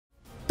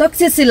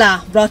Takshashila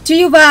brought to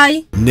you by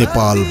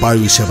Nepal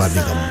वायु सेवा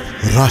निगम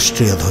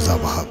राष्ट्रिय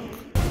ध्वजावाहक।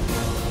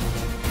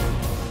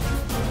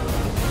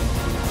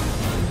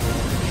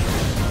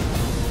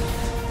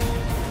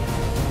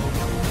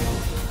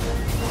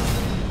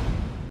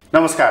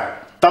 नमस्कार,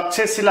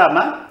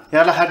 तक्षशिलामा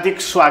यहाँलाई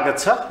हार्दिक स्वागत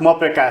छ। म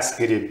प्रकाश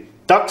गिरी।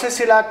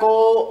 तक्षशिलाको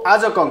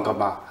आजको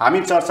अङ्कमा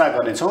हामी चर्चा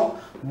गर्नेछौँ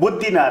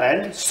बुद्धि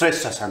नारायण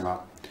श्रेष्ठसँग।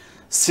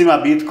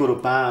 सीमाविदको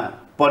रूपमा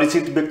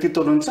परिचित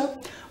व्यक्तित्व हुनुहुन्छ।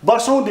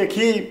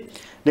 वर्षौंदेखि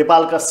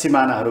नेपालका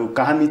सिमानाहरू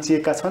कहाँ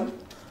मिचिएका छन्,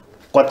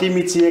 कति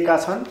मिचिएका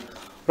छन्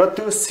र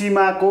त्यो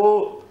सीमाको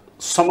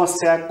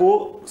समस्याको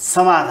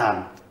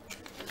समाधान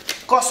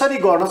कसरी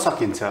गर्न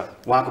सकिन्छ,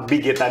 उहाँको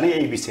विज्ञता नै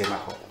यही विषयमा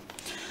हो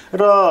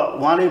र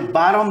उहाँले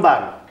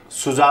बारम्बार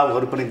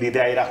सुझावहरू पनि दिँदै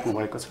आइराख्नु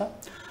भएको छ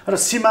र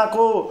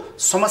सीमाको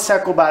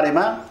समस्याको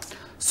बारेमा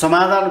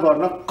समाधान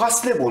गर्न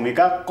कसले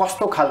भूमिका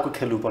कस्तो खालको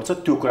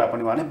खेल्नुपर्छ त्यो कुरा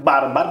पनि उहाँले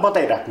बारम्बार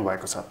बताइराख्नु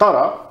भएको छ। तर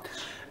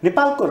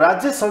नेपालको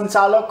राज्य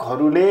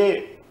सञ्चालकहरूले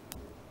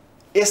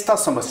यस्ता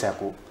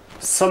समस्याको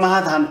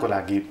समाधानको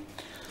लागि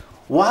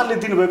उहाँले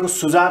दिनुभएको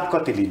सुझाव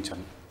कति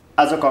लिन्छन्,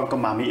 आजको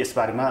अङ्कमा हामी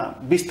यसबारेमा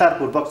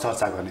विस्तारपूर्वक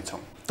चर्चा गर्नेछौँ।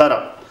 तर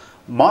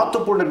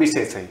महत्त्वपूर्ण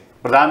विषय चाहिँ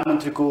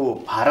प्रधानमन्त्रीको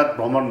भारत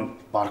भ्रमण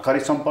भर्खरै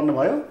सम्पन्न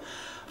भयो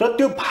र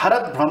त्यो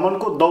भारत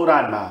भ्रमणको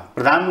दौरानमा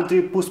प्रधानमन्त्री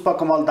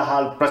पुष्पकमल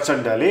दाहाल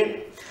प्रचण्डले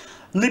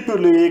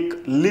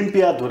लिपुलेक,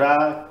 लिम्पियाधुरा,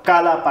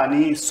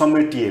 कालापानी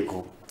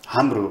समेटिएको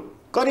हाम्रो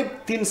करिब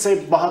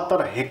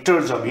 372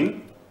 हेक्टर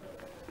जमिन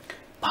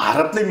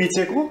भारतले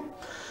मिचेको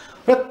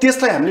र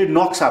त्यसलाई हामीले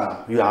नक्सामा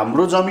यो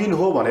हाम्रो जमिन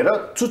हो भनेर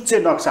चुच्चे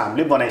नक्सा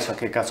हामीले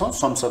बनाइसकेका छौँ।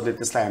 संसदले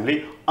त्यसलाई हामीले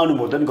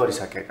अनुमोदन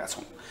गरिसकेका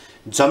छौँ।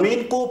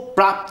 जमिनको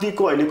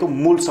प्राप्तिको अहिलेको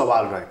मूल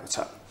सवाल रहेको छ।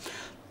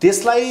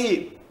 त्यसलाई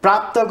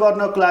प्राप्त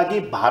गर्नको लागि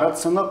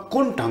भारतसँग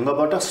कुन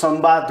ढङ्गबाट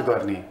संवाद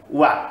गर्ने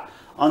वा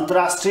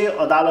अन्तर्राष्ट्रिय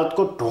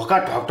अदालतको ढोका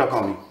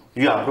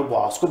ढकढकाउने यो हाम्रो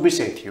बहसको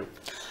विषय थियो।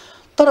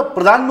 तर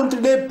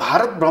प्रधानमन्त्रीले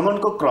भारत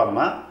भ्रमणको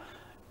क्रममा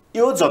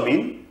यो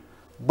जमिन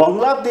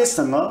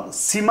बङ्गलादेशसँग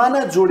सिमाना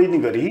जोडिने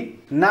गरी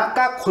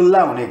नाका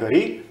खुल्ला हुने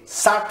गरी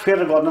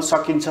साटफेर गर्न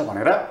सकिन्छ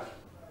भनेर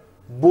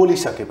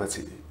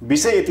बोलिसकेपछि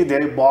विषय यति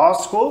धेरै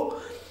बहसको,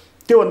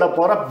 त्योभन्दा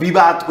पर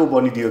विवादको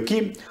बनिदियो कि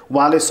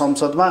उहाँले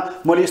संसदमा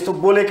मैले यस्तो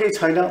बोलेकै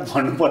छैन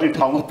भन्नुपर्ने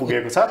ठाउँमा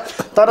पुगेको छ।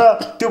 तर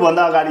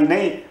त्योभन्दा अगाडि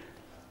नै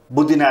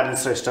बुद्धि नारायण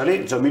श्रेष्ठले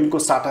जमिनको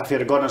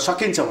साटाफेर गर्न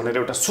सकिन्छ भनेर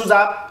एउटा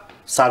सुझाव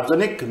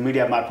सार्वजनिक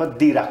मिडिया मार्फत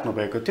दिइराख्नु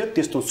भएको थियो।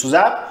 त्यस्तो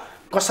सुझाव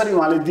कसरी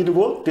उहाँले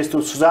दिनुभयो,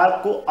 त्यस्तो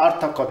सुझावको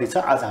अर्थ कति छ,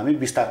 आज हामी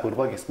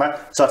विस्तारपूर्वक यसमा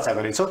चर्चा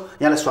गर्नेछौँ।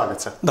 यहाँलाई स्वागत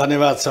छ।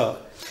 धन्यवाद छ।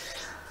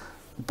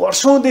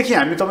 वर्षौंदेखि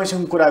हामी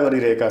तपाईँसँग कुरा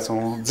गरिरहेका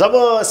छौँ। जब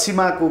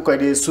सीमाको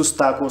कहिले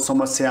सुस्ताको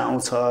समस्या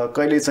आउँछ,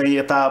 कहिले चाहिँ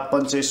यता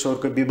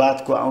पञ्चेश्वरको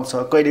विवादको आउँछ,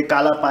 कहिले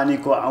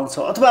कालापानीको आउँछ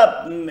अथवा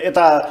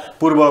यता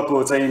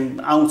पूर्वको चाहिँ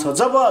आउँछ,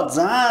 जब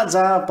जहाँ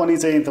जहाँ पनि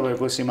चाहिँ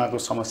तपाईँको सीमाको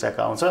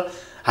समस्याको आउँछ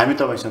हामी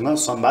तपाईँसँग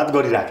संवाद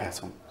गरिराखेका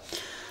छौँ।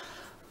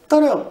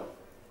 तर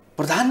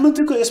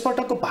प्रधानमन्त्रीको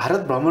यसपटकको भारत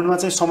भ्रमणमा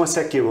चाहिँ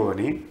समस्या के हो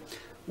भने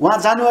उहाँ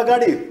जानु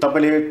अगाडि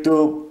तपाईँले त्यो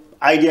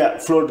आइडिया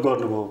फ्लोट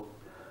गर्नुभयो,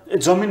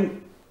 जमिन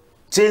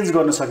चेन्ज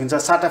गर्न सकिन्छ,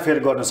 साटाफेर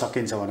गर्न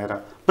सकिन्छ भनेर।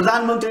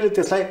 प्रधानमन्त्रीले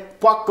त्यसलाई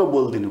पक्क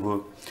बोलिदिनु भयो।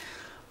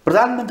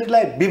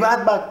 प्रधानमन्त्रीलाई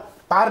विवादमा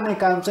पार्ने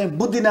काम चाहिँ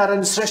बुद्धि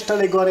नारायण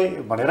श्रेष्ठले गरे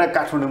भनेर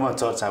काठमाडौँमा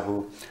चर्चा भयो।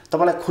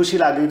 तपाईँलाई खुसी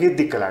लाग्यो कि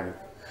दिक्क लाग्यो?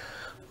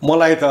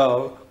 मलाई त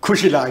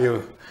खुसी लाग्यो,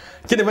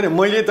 किनभने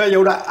मैले त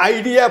एउटा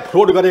आइडिया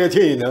फ्लोट गरेको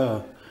थिएँ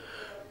होइन।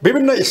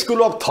 विभिन्न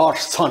स्कुल अफ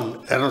थट्स छन्,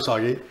 हेर्नुहोस्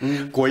अघि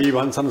कोही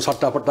भन्छन्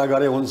सट्टापट्टा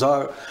गरे हुन्छ,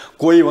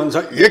 कोही भन्छ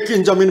 1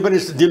 इन्च जमिन पनि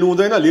दिनु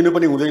हुँदैन, लिनु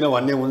पनि हुँदैन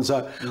भन्ने हुन्छ,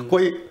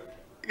 कोही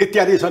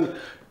इत्यादि छन्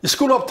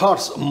स्कुल अफ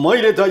थट्स।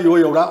 मैले त यो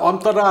एउटा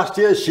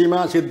अन्तर्राष्ट्रिय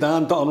सीमा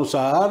सिद्धान्त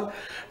अनुसार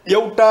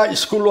एउटा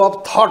स्कुल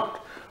अफ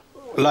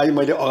थटलाई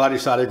मैले अगाडि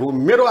सारेको।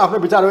 मेरो आफ्नो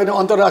विचार होइन,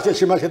 अन्तर्राष्ट्रिय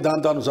सीमा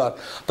सिद्धान्त अनुसार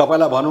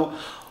तपाईँलाई भनौँ,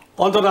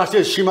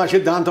 अन्तर्राष्ट्रिय सीमा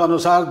सिद्धान्त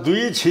अनुसार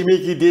दुई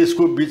छिमेकी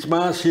देशको बिचमा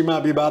सीमा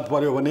विवाद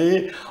पर्यो भने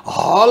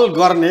हल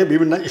गर्ने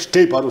विभिन्न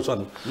स्टेपहरू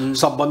छन्।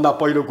 सबभन्दा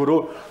पहिलो कुरो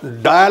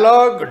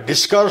डायलग,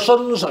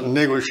 डिस्कसन्स,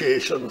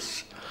 नेगोसिएसन्स।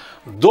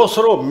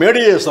 दोस्रो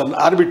मेडिएसन,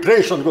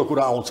 आर्बिट्रेसनको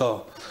कुरा आउँछ।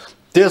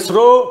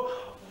 तेस्रो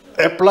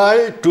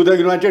apply to the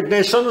United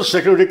nations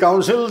security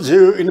council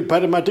Jio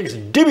informatics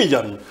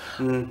division.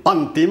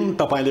 अन्तिम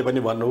तपाईँले पनि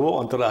भन्नुभयो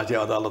अन्तर्राष्ट्रिय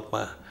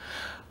अदालतमा।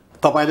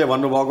 तपाईँले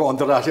भन्नुभएको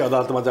अन्तर्राष्ट्रिय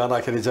अदालतमा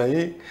जाँदाखेरि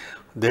चाहिँ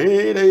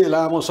धेरै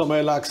लामो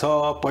समय लाग्छ,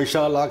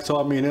 पैसा लाग्छ,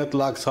 मिहिनेत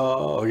लाग्छ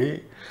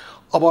है।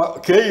 अब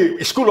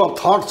केही स्कुल अफ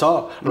थट छ,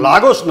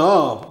 लागोस् न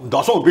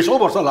 10-20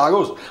 वर्ष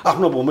लागोस्,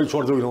 आफ्नो भूमि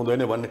छोड्दै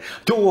हुँदैन भन्ने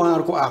त्यो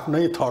उहाँहरूको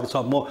आफ्नै थट छ।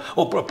 म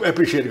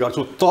एप्रिसिएट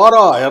गर्छु। तर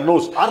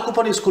हेर्नुहोस् अर्को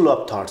पनि स्कुल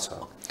अफ थट छ,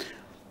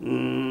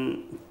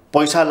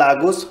 पैसा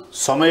लागोस्,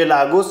 समय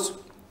लागोस्,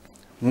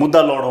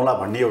 मुद्दा लडौँला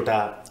भन्ने एउटा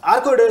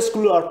अर्को एउटा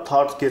स्कुल अफ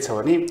थट के छ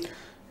भने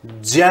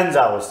ज्यान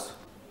जाओस्,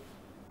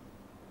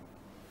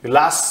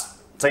 लास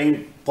चाहिँ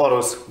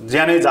परोस्,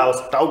 ज्यानै जाओस्,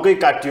 टाउकै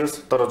काटियोस्,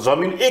 तर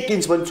जमिन 1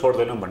 इन्च पनि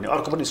छोड्दैनौँ भन्ने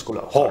अर्को पनि स्कुल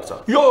अफ थट छ।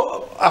 यो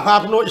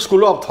आफ्नो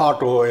स्कुल अफ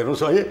थट हो।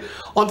 हेर्नुहोस् है,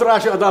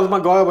 अन्तर्राष्ट्रिय अदालतमा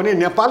गयो भने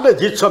नेपालले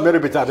जित्छ मेरो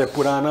विचारले।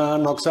 पुराना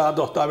नक्सा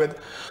दस्तावेज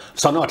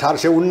सन्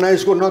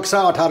 1819 को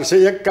नक्सा,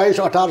 1821,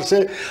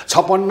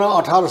 1856,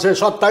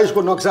 1827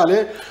 को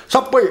नक्साले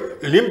सबै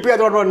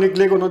लिम्पियाद्वारा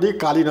निक्लेको नदी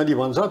काली नदी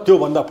भन्छ।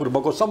 त्योभन्दा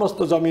पूर्वको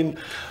समस्त जमिन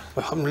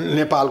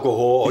नेपालको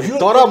हो।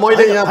 तर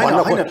मैले यहाँ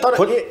भन्न तर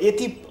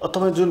यति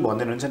तपाईँ जुन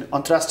भन्दै हुनुहुन्छ नि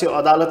अन्तर्राष्ट्रिय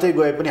अदालतै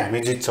गए पनि हामी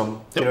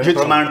जित्छौँ,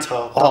 प्रमाण छ,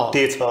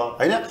 तथ्य छ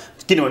होइन,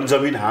 किनभने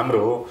जमिन हाम्रो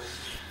हो,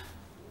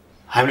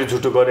 हामीले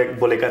झुटो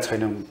बोलेका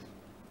छैनौँ।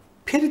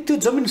 फेरि त्यो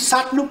जमिन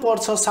साट्नु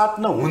पर्छ,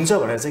 साट्न हुन्छ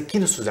भनेर चाहिँ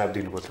किन सुझाव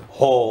दिनुभयो त?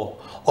 हो,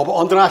 अब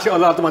अन्तर्राष्ट्रिय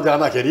अदालतमा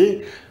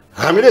जाँदाखेरि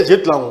हामीले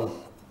जित्लौँ,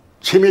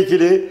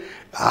 छिमेकीले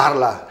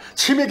हार्ला।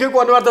 छिमेकीको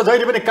अनुहार त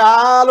जहिले पनि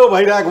कालो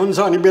भइरहेको हुन्छ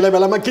अनि बेला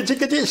बेलामा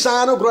किचिकिची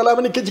सानो कुरालाई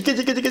पनि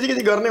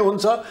किचिकिची गर्ने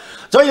हुन्छ।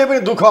 जहिले पनि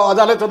दुःख।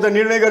 अदालतले त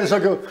निर्णय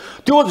गरिसक्यो।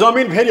 त्यो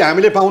जमिन फेरि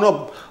हामीले पाउन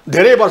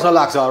धेरै वर्ष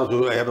लाग्छ।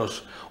 हेर्नुहोस्,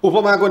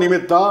 उपमाको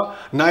निमित्त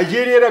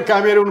नाइजेरिया र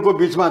क्यामेरुनको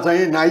बिचमा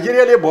चाहिँ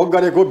नाइजेरियाले भोग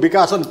गरेको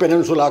विकासन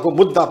पेनिन्सुलाको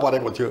मुद्दा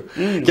परेको थियो।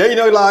 केही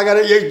नलागेर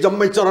यही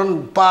जम्मै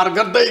चरण पार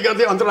गर्दै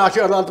गर्दै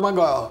अन्तर्राष्ट्रिय अदालतमा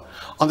गयो।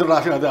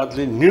 अन्तर्राष्ट्रिय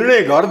अदालतले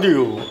निर्णय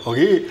गरिदियो हो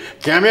कि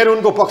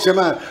क्यामेरुनको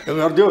पक्षमा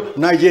गरिदियो,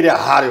 नाइजेरिया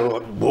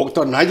हार्यो। भोग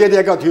त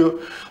नाइजेरियाका थियो।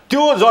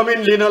 त्यो जमिन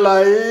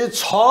लिनलाई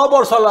 6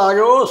 वर्ष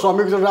लाग्यो।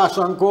 संयुक्त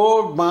राष्ट्रसङ्घको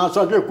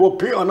महासचिव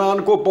कोफी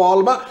अनानको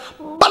पहलमा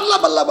बल्ल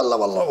बल्ल बल्ल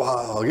बल्ल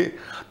भयो हो कि।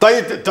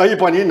 तै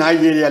पनि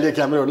नाइजेरियाले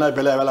क्यामेरुनलाई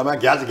बेला बेलामा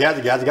घ्याच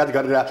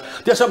गरेर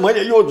त्यसो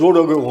मैले यो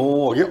जोडेको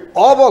हुँ कि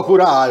अब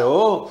कुरा आयो।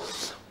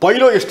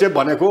 पहिलो स्टेप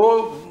भनेको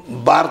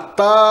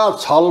वार्ता,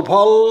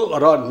 छलफल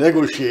र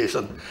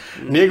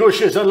नेगोसिएसन।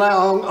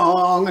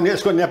 नेगोसिएसनलाई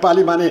यसको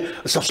नेपाली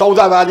माने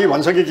सौदाबाजी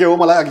भन्छ कि के हो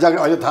मलाई एक्ज्याक्ट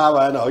अहिले थाहा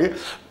भएन हो कि।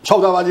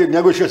 सौदाबाजी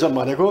नेगोसिएसन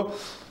भनेको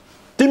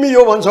तिमी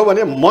यो भन्छौ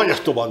भने म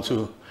यस्तो भन्छु,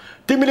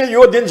 तिमीले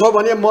यो दिन्छौ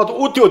भने म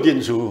ऊ त्यो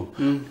दिन्छु,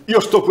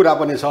 यस्तो कुरा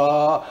पनि छ।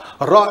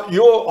 र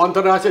यो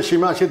अन्तर्राष्ट्रिय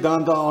सीमा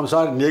सिद्धान्त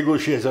अनुसार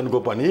नेगोसिएसनको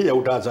पनि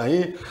एउटा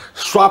चाहिँ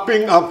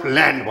स्वापिङ अफ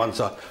ल्यान्ड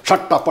भन्छ,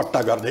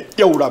 सट्टापट्टा गर्ने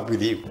एउटा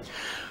विधि।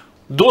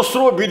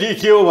 दोस्रो विधि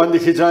के हो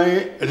भनेदेखि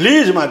चाहिँ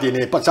लिजमा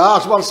दिने,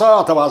 50 वर्ष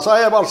अथवा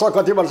 100 वर्ष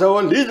कति वर्ष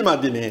हो लिजमा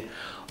दिने।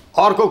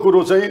 अर्को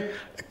कुरो चाहिँ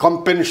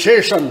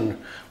कम्पेन्सेसन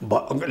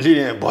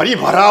लिने,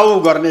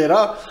 भरिभराउ गर्ने र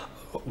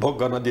भोग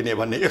गर्न दिने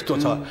भन्ने यस्तो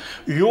छ।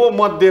 यो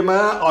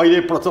मध्येमा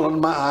अहिले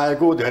प्रचलनमा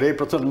आएको, धेरै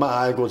प्रचलनमा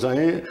आएको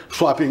चाहिँ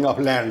स्वापिङ अफ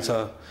ल्यान्ड छ।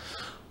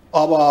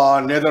 अब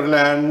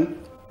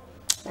नेदरल्यान्ड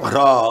र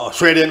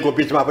स्विडेनको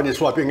बिचमा पनि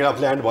स्वापिङ अफ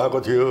ल्यान्ड भएको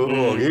थियो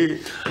कि।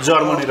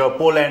 जर्मनी र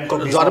पोल्यान्डको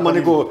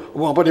जर्मनीको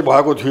उहाँ पनि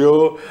भएको थियो।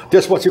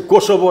 त्यसपछि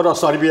कोसोभो र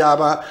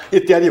सर्बियामा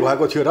इत्यादि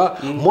भएको थियो। र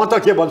म त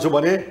के भन्छु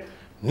भने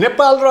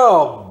नेपाल र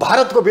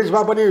भारतको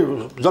बिचमा पनि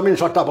जमिन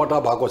सट्टापट्टा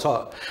भएको छ।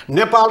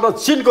 नेपाल र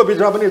चीनको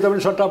बिचमा पनि जमिन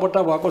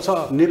सट्टापट्टा भएको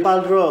छ। नेपाल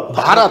र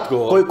भारतको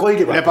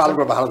कहिले नेपाल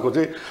र भारतको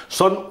चाहिँ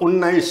सन्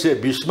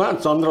 1920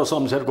 मा चन्द्र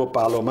शमशेरको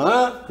पालोमा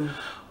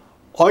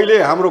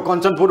अहिले हाम्रो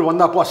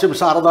कञ्चनपुरभन्दा पश्चिम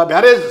शारदा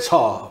ब्यारेज छ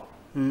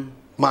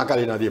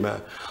महाकाली नदीमा।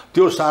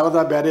 त्यो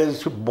शारदा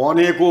ब्यारेज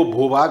बनेको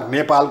भूभाग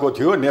नेपालको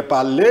थियो।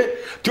 नेपालले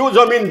त्यो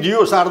जमिन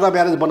दियो शारदा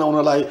ब्यारेज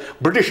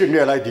बनाउनलाई, ब्रिटिस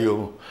इन्डियालाई दियो।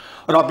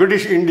 र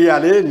ब्रिटिस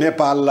इन्डियाले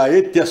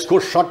नेपाललाई त्यसको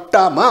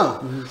सट्टामा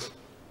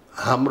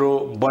हाम्रो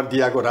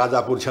बर्दियाको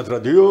राजापुर क्षेत्र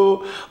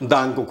दियो,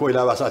 दाङको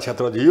कोइलाबासा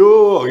क्षेत्र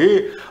दियो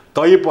कि।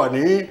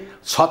 तैपनि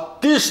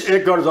 36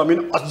 एकड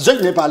जमिन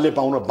अझै नेपालले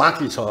पाउन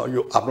बाँकी छ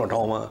यो आफ्नो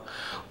ठाउँमा।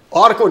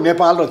 अर्को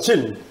नेपाल र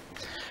चीन।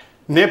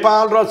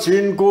 नेपाल र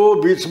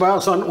चीनको बिचमा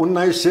सन्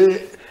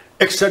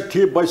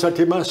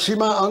 1961-62 मा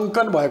सीमा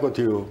अङ्कन भएको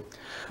थियो।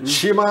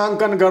 सीमा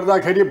अङ्कन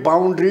गर्दाखेरि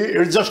बाउन्ड्री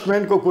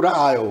एडजस्टमेन्टको कुरा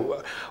आयो।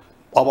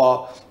 अब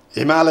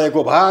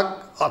हिमालयको भाग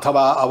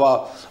अथवा अब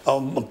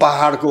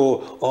पहाडको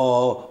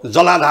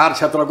जलाधार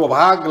क्षेत्रको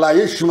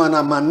भागलाई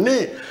सिमाना मान्ने,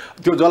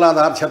 त्यो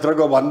जलाधार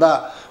क्षेत्रको भन्दा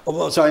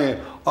चाहिँ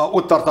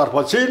उत्तरतर्फ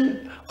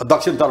चीन,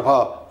 दक्षिणतर्फ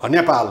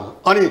नेपाल।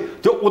 अनि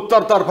त्यो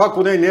उत्तरतर्फ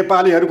कुनै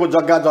नेपालीहरूको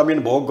जग्गा जमिन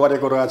भोग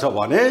गरेको रहेछ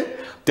भने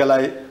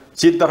त्यसलाई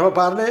चीनतर्फ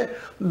पार्ने,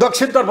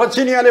 दक्षिणतर्फ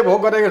चिनियाले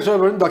भोग गरेको छ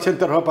भने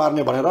दक्षिणतर्फ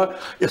पार्ने भनेर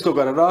यस्तो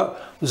गरेर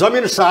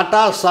जमिन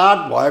साटासाट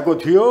भएको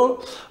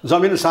थियो।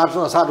 जमिन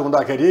साटासाट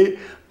हुँदाखेरि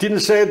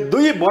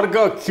 302 वर्ग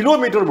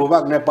किलोमिटर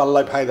भूभाग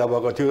नेपाललाई फाइदा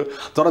भएको थियो।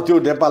 तर त्यो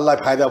नेपाललाई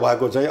फाइदा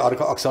भएको चाहिँ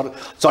अर्को अक्सर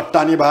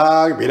चट्टानी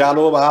भाग,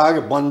 भिरालो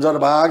भाग, बन्जर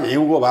भाग,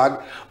 हिउँको भाग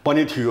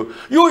पनि थियो।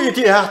 यो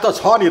इतिहास त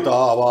छ नि त।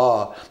 अब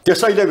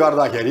त्यसैले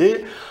गर्दाखेरि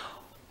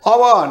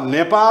अब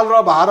नेपाल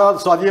र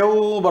भारत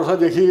सदियौँ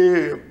वर्षदेखि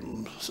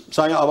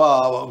चाहिँ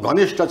अब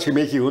घनिष्ठ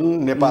छिमेकी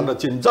हुन् नेपाल र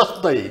चीन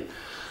जस्तै।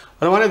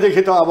 र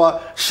भनेदेखि त अब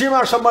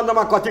सीमा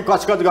सम्बन्धमा कति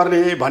कचकच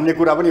गर्ने भन्ने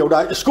कुरा पनि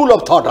एउटा स्कुल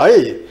अफ थट है,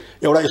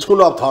 एउटा स्कुल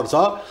अफ थट छ।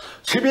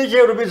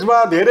 छिमेकीहरू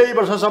बिचमा धेरै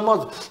वर्षसम्म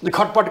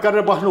खटपट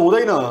गरेर बस्नु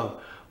हुँदैन,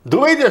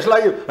 दुवै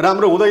देशलाई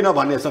राम्रो हुँदैन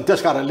भन्ने छ।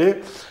 त्यसकारणले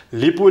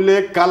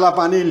लिपुलेक,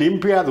 कालापानी,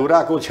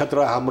 लिम्पियाधुराको क्षेत्र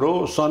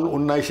हाम्रो सन्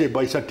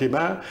 1962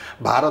 मा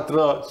भारत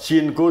र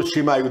चीनको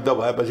सीमा युद्ध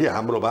भएपछि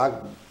हाम्रो भाग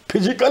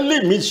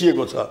फिजिकल्ली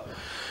मिचिएको छ।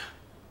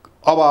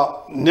 अब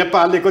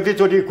नेपालले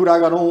कतिचोटि कुरा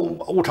गरौँ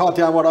उठ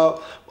त्यहाँबाट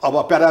अब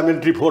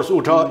प्यारामिलिट्री फोर्स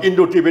उठ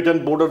इन्डो टिबेटन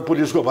बोर्डर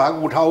पुलिसको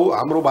भाग उठाऊ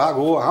हाम्रो भाग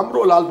हो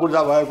हाम्रो लाल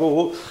पूर्जा भएको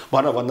हो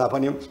भनेर भन्दा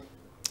पनि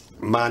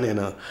मानेन।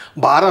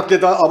 भारतले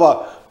त अब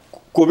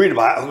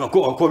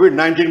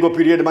कोभिड-19 को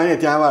पिरियडमा नै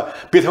त्यहाँ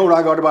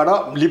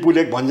पिथौरागढबाट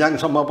लिपुलेक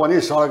भन्ज्याङसम्म पनि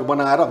सडक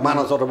बनाएर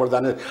मानव सरोवर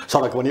जाने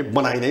सडक पनि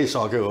बनाइ नै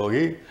सक्यो हो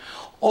कि।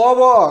 अब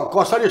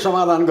कसरी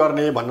समाधान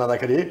गर्ने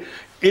भन्दाखेरि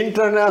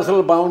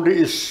इन्टरनेसनल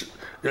बाउन्ड्री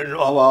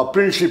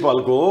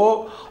प्रिन्सिपलको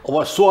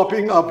अब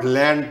स्वपिङ अफ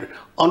ल्यान्ड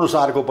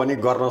अनुसारको पनि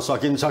गर्न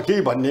सकिन्छ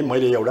कि भन्ने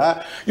मैले एउटा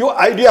यो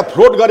आइडिया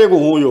फ्लोट गरेको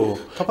हुँ। यो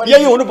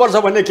यही हुनुपर्छ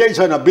भन्ने केही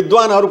छैन।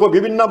 विद्वानहरूको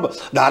विभिन्न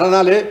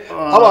धारणाले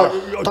अब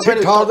ठिक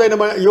ठहर्दैन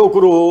यो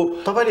कुरो हो।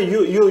 तपाईँले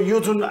यो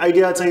जुन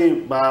आइडिया चाहिँ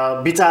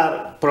विचार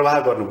प्रवाह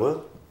गर्नुभयो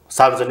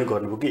सार्वजनिक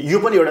गर्नुभयो कि यो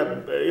पनि एउटा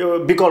यो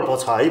विकल्प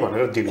छ है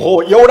भनेर दिनु हो।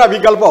 एउटा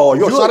विकल्प हो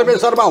यो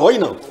सर्वेसरमा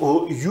होइन हो।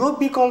 यो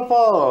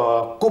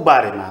विकल्पको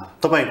बारेमा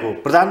तपाईँको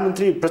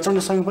प्रधानमन्त्री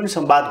प्रचण्डसँग पनि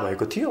संवाद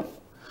भएको थियो।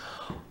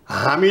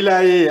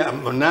 हामीलाई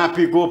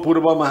नापीको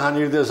पूर्व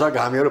महानिर्देशक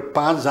हामीहरू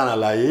 5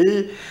 जनालाई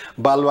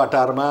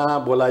बालुवाटारमा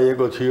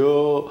बोलाइएको थियो।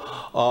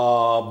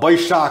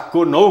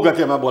 वैशाखको 9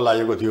 गतेमा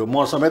बोलाइएको थियो।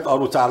 म समेत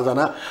अरू 4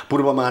 जना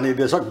पूर्व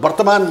महानिर्देशक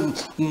वर्तमान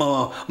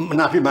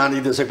नापी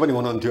महानिर्देशक पनि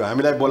हुनुहुन्थ्यो।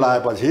 हामीलाई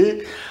बोलाएपछि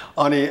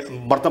अनि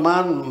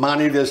वर्तमान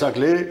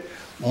महानिर्देशकले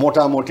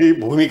मोटामोटी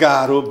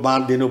भूमिकाहरू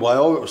बाँडिदिनु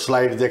भयो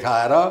स्लाइड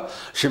देखाएर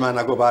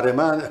सिमानाको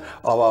बारेमा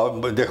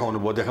अब देखाउनु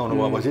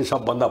भएपछि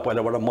सबभन्दा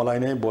पहिलाबाट मलाई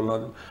नै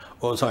बोल्न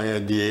चाहिँ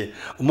दिए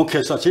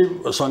मुख्य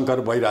सचिव शङ्कर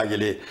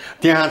बैरागीले।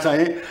 त्यहाँ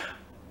चाहिँ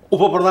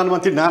उप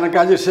प्रधानमन्त्री नारायण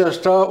काजी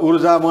श्रेष्ठ,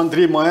 ऊर्जा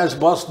मन्त्री महेश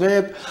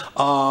बस्नेत,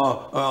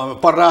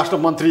 परराष्ट्र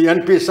मन्त्री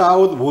एनपी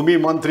साउद, भूमि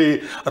मन्त्री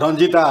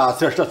रञ्जिता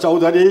श्रेष्ठ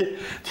चौधरी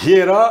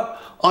थिए र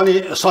अनि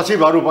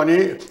सचिवहरू पनि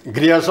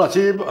गृह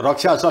सचिव,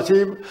 रक्षा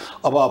सचिव,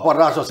 अब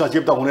परराष्ट्र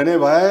सचिव त हुने नै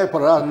भए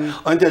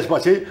अनि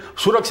त्यसपछि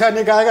सुरक्षा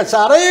निकायका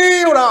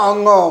 4वटा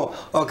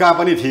अङ्गका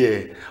पनि थिए।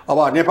 अब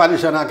नेपाली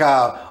सेनाका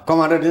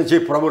commander in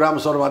chief Prabhuram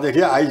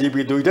शर्मादेखि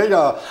IGP 2टै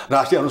र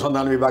राष्ट्रिय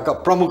अनुसन्धान विभागका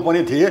प्रमुख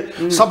पनि थिए।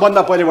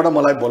 सबभन्दा पहिलेबाट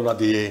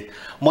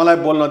मलाई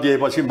बोल्न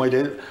दिएपछि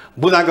मैले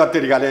बुदागत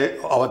तरिकाले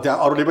अब त्यहाँ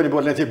अरूले पनि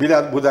बोल्ने थिए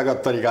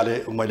बुदागत तरिकाले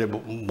मैले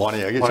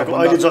भने कि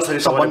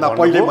सबभन्दा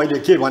पहिले मैले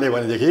के भने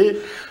भनेदेखि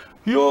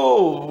यो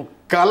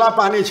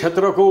कालापानी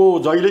क्षेत्रको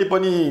जहिले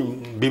पनि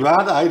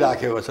विवाद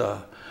आइराखेको छ।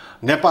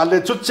 नेपालले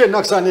चुच्चे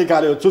नक्सा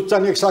निकाल्यो। चुच्चा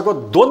नक्साको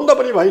द्वन्द्व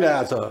पनि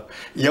भइरहेछ।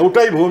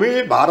 एउटै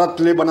भूमि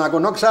भारतले बनाएको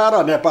नक्सा र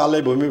नेपालले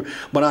भूमि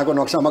बनाएको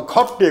नक्सामा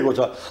खटिएको छ।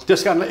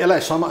 त्यसकारण यसलाई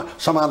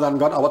समाधान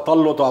गर्न अब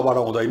तल्लो तहबाट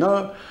हुँदैन।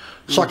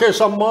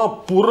 सकेसम्म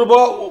पूर्व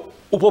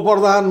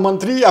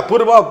उपप्रधानमन्त्री या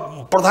पूर्व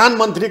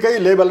प्रधानमन्त्रीकै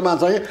लेभलमा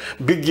चाहिँ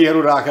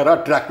विज्ञहरू राखेर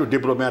ट्र्याक टु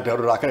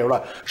डिप्लोमेटहरू राखेर एउटा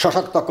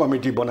सशक्त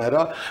कमिटी बनाएर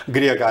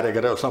गृह कार्य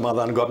गरेर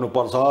समाधान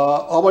गर्नुपर्छ।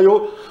 अब यो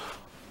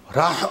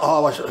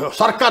अब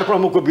सरकार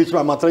प्रमुखको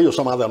बिचमा मात्रै यो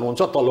समाधान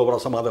हुन्छ,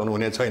 तल्लोबाट समाधान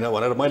हुने छैन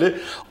भनेर मैले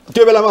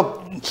त्यो बेलामा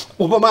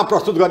उपमा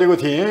प्रस्तुत गरेको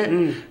थिएँ।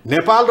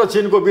 नेपाल र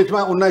चीनको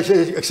बिचमा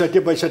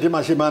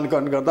 1961-62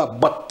 सीमाङ्कन गर्दा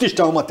 32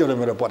 ठाउँमा त्यो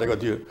मेरो परेको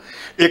थियो।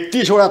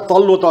 31वटा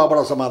तल्लो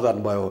तहबाट समाधान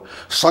भयो।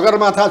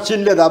 सगरमाथा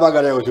चीनले दावा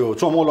गरेको थियो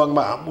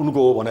चोमोलङमा उनको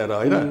हो भनेर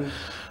होइन।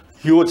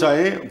 यो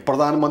चाहिँ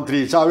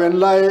प्रधानमन्त्री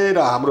चावेनलाई र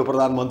हाम्रो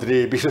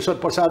प्रधानमन्त्री विश्वेश्वर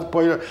प्रसाद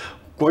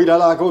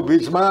कोइरालाको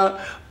बिचमा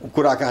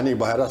कुराकानी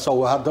भएर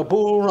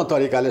सौहार्दपूर्ण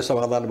तरिकाले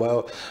समाधान भयो।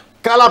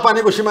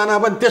 कालापानीको सिमाना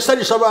पनि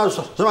त्यसरी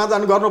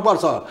समाधान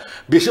गर्नुपर्छ।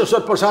 विश्वेश्वर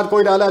प्रसाद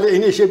कोइरालाले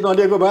इनिसिएटिभ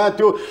नलिएको भए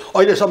त्यो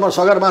अहिलेसम्म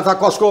सगरमाथा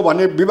कसको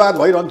भन्ने विवाद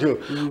भइरहन्थ्यो।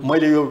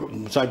 मैले यो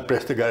चाहिँ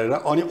प्रस्तुत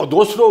गरेर अनि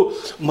दोस्रो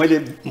मैले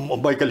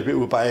वैकल्पिक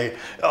उपाय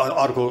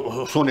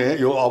अर्को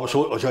सुने यो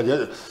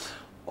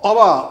अब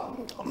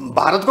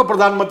भारतको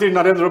प्रधानमन्त्री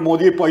नरेन्द्र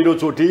मोदी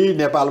पहिलोचोटि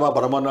नेपालमा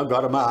भ्रमण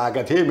गर्न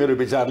आएका थिए। मेरो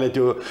विचारले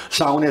त्यो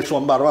साउने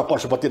सोमबारमा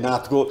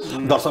पशुपतिनाथको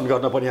दर्शन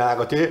गर्न पनि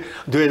आएको थिए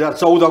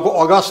 2014 को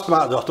अगस्तमा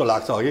जस्तो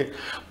लाग्छ अघि।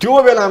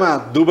 त्यो बेलामा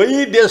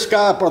दुवै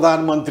देशका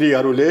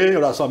प्रधानमन्त्रीहरूले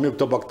एउटा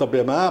संयुक्त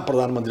वक्तव्यमा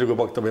प्रधानमन्त्रीको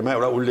वक्तव्यमा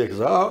एउटा उल्लेख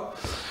छ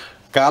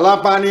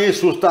कालापानी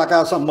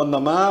सुस्ताका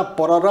सम्बन्धमा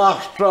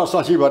परराष्ट्र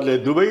सचिवहरूले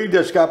दुवै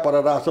देशका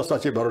परराष्ट्र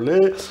सचिवहरूले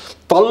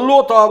तल्लो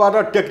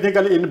तहबाट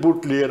टेक्निकल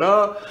इनपुट लिएर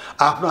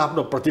आफ्नो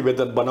आफ्नो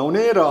प्रतिवेदन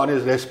बनाउने र अनि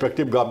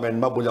रेस्पेक्टिभ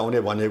गभर्नमेन्टमा बुझाउने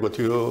भनेको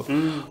थियो।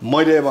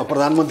 मैले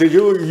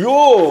प्रधानमन्त्रीज्यू यो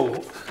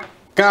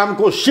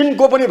कामको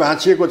सिनको पनि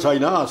भाँचिएको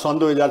छैन सन्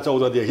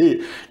 2014 देखि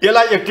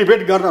यसलाई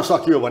एक्टिभेट गर्न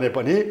सकियो भने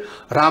पनि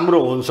राम्रो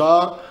हुन्छ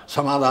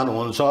समाधान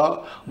हुन्छ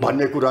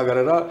भन्ने कुरा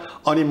गरेर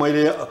अनि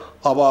मैले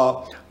अब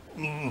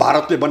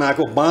भारतले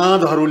बनाएको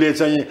बाँधहरूले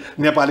चाहिँ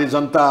नेपाली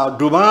जनता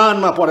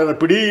डुबानमा परेर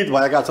पीडित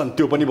भएका छन्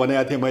त्यो पनि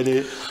भनेको थिएँ मैले।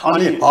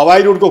 अनि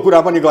हवाई रुटको कुरा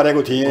पनि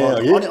गरेको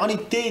थिएँ अनि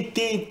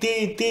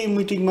त्यही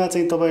मिटिङमा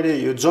चाहिँ तपाईँले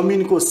यो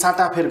जमिनको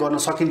साटाफेर गर्न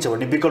सकिन्छ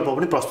भन्ने विकल्प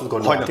पनि प्रस्तुत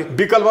गर्नुभएको थियो।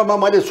 विकल्पमा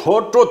मैले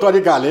छोटो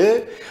तरिकाले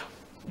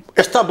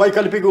यस्ता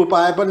वैकल्पिक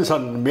उपाय पनि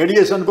छन्,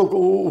 मेडिएसनको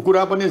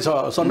कुरा पनि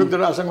छ। संयुक्त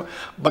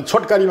राष्ट्रसङ्घ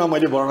छोटकरीमा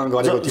मैले वर्णन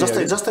गरेको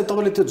थिएँ। जस्तै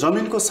तपाईँले त्यो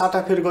जमिनको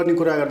साटाफेर गर्ने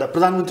कुरा गर्दा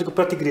प्रधानमन्त्रीको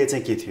प्रतिक्रिया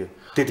चाहिँ के थियो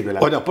त्यति बेला?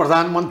 होइन,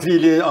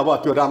 प्रधानमन्त्रीले अब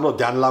त्यो राम्रो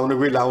ध्यान लाउनु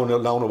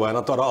भएन।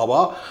 तर अब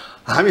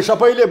हामी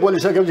सबैले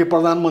बोलिसकेपछि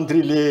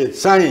प्रधानमन्त्रीले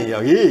चाहिँ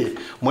अघि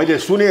मैले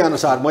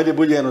सुनेअनुसार, मैले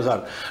बुझेअनुसार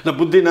ल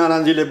बुद्धि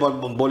नारायणजीले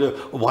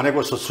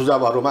भनेको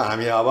सुझावहरूमा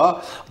हामी अब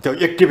त्यो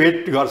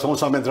एक्टिभेट गर्छौँ,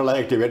 संयन्त्रलाई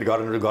एक्टिभेट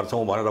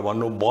गर्छौँ भनेर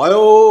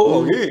भन्नुभयो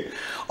अघि।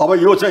 अब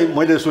यो चाहिँ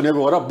मैले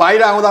सुनेको हो र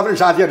बाहिर आउँदा पनि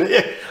साथीहरूले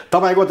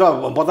तपाईँको त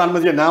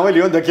प्रधानमन्त्री नामै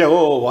लियो नि त के हो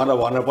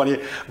भनेर पनि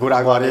कुरा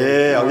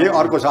गरे अघि।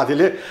 अर्को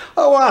साथीले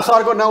उहाँ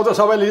सरको नाउँ त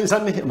सबैले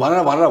लिन्छन् नि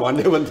भनेर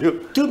भन्थ्यो।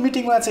 त्यो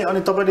मिटिङमा चाहिँ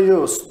अनि तपाईँले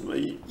यो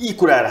यी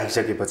कुरा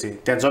राखिसकेपछि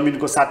त्यहाँ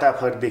जमिनको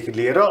साटाफेरदेखि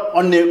लिएर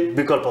अन्य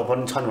विकल्प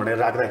पनि छन् भनेर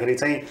राख्दाखेरि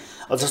चाहिँ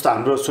जस्तो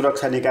हाम्रो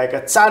सुरक्षा निकायका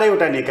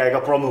 4वटा निकायका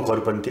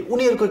प्रमुखहरू पनि थिए,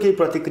 उनीहरूको केही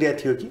प्रतिक्रिया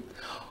थियो कि?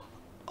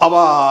 अब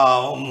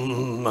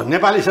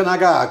नेपाली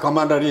सेनाका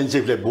कमान्डर इन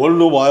चिफले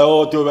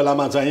बोल्नुभयो त्यो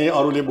बेलामा चाहिँ,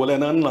 अरूले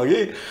बोलेनन् अघि।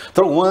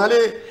 तर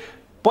उहाँले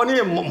पनि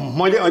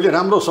मैले अहिले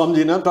राम्रो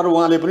सम्झिनँ, तर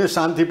उहाँले पनि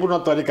शान्तिपूर्ण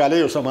तरिकाले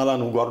यो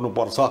समाधान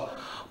गर्नुपर्छ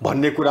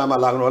भन्ने कुरामा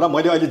लाग्नु होला।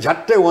 मैले अहिले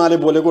झट्टै उहाँले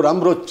बोलेको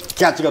राम्रो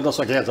क्याच गर्न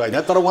सकेको छैन,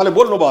 तर उहाँले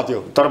बोल्नुभएको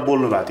थियो।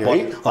 है।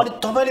 अनि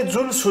तपाईँले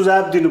जुन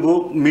सुझाव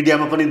दिनुभयो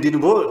मिडियामा पनि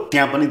दिनुभयो,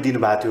 त्यहाँ पनि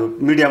दिनुभएको थियो।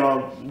 मिडियामा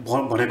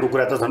भनेको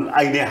कुरा त झन्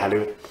आइ नै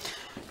हाल्यो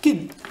कि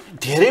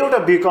धेरैवटा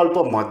विकल्प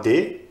मध्ये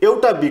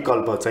एउटा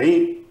विकल्प चाहिँ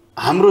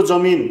हाम्रो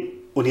जमिन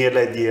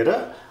उनीहरूलाई दिएर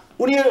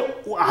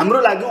उनीहरू हाम्रो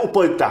लागि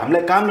उपयुक्त,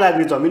 हामीलाई काम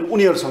लाग्ने जमिन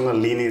उनीहरूसँग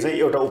लिने चाहिँ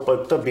एउटा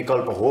उपयुक्त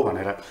विकल्प हो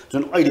भनेर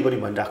जुन अहिले पनि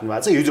भनिराख्नु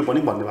भएको छ, हिजो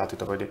पनि भन्नुभएको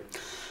थियो तपाईँले।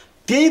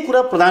 त्यही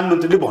कुरा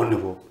प्रधानमन्त्रीले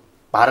भन्नुभयो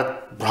भारत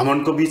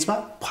भ्रमणको बिचमा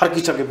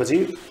फर्किसकेपछि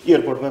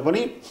एयरपोर्टमा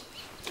पनि।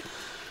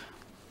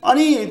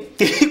 अनि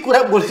त्यही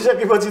कुरा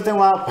बोलिसकेपछि त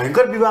उहाँ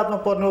भयङ्कर विवादमा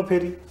पर्नु हो।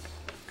 फेरि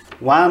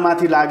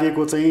उहाँमाथि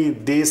लागेको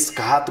चाहिँ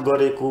देशघात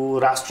गरेको,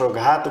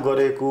 राष्ट्रघात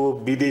गरेको,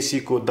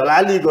 विदेशीको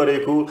दलाली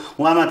गरेको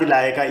उहाँमाथि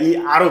लागेका यी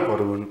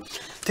आरोपहरू हुन्।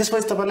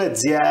 त्यसपछि तपाईँलाई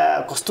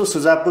कस्तो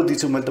सुझाव पो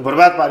दिन्छु मैले त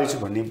बर्बाद पारेछु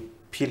भन्ने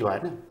फिल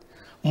भएन?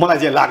 मलाई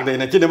चाहिँ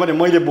लाग्दैन, किनभने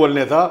मैले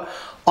बोल्ने त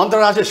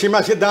अन्तर्राष्ट्रिय सीमा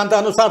सिद्धान्त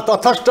अनुसार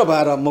तटस्थ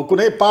भएर म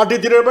कुनै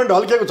पार्टीतिर पनि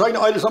ढल्केको छैन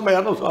अहिलेसम्म।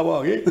 हेर्नुहोस् अब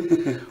अघि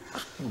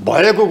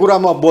भएको कुरा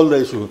म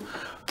बोल्दैछु।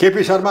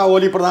 केपी शर्मा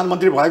ओली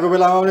प्रधानमन्त्री भएको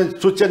बेलामा पनि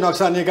चुच्चे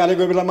नक्सा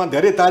निकालेको बेलामा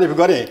धेरै तारिफ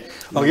गरेँ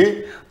अघि।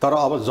 तर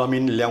अब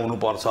जमिन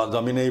ल्याउनुपर्छ,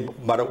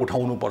 जमिनैबाट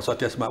उठाउनुपर्छ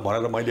त्यसमा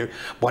भनेर मैले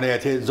भनेको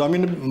थिएँ।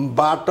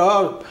 जमिनबाट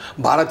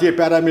भारतीय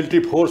प्यारामिलिट्री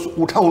फोर्स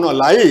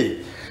उठाउनलाई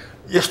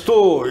यस्तो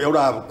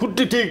एउटा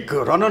कूटनीतिक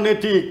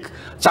रणनीतिक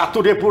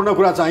चातुर्यपूर्ण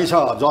कुरा चाहिन्छ।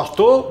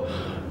 जस्तो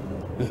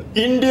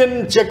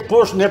इन्डियन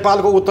चेकपोस्ट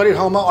नेपालको उत्तरी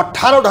ठाउँमा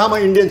 18 ठाउँमा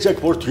इन्डियन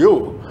चेकपोस्ट थियो,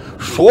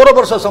 16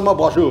 वर्षसम्म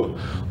बस्यो।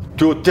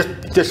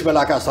 त्यस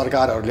बेलाका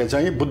सरकारहरूले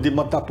चाहिँ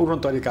बुद्धिमत्तापूर्ण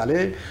तरिकाले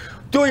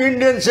त्यो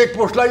इन्डियन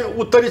चेकपोस्टलाई,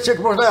 उत्तरी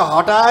चेकपोस्टलाई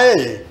हटाए।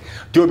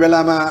 त्यो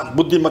बेलामा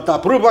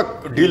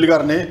बुद्धिमत्तापूर्वक डिल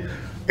गर्ने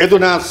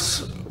यदुनाथ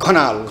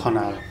खनाल,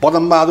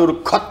 पदमबहादुर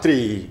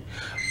खत्री,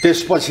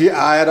 त्यसपछि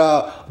आएर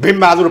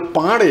भीमबहादुर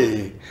पाण्डे,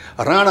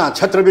 राणा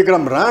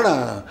क्षेत्रविक्रम राणा,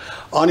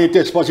 अनि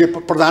त्यसपछि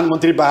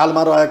प्रधानमन्त्री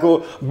बहालमा रहेको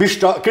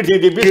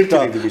कीर्तिनिधि विष्ट,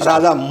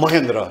 राजा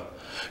महेन्द्र,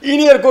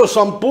 यिनीहरूको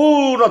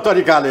सम्पूर्ण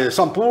तरिकाले,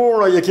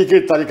 सम्पूर्ण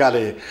एकीकृत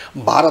तरिकाले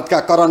भारतका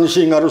करण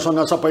सिंहहरूसँग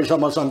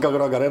सबैसँग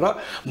संकल्प गरेर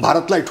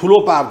भारतलाई ठुलो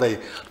पार्दै,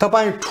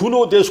 तपाईँ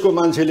ठुलो देशको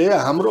मान्छेले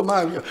हाम्रोमा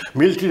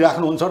मिलिट्री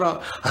राख्नुहुन्छ र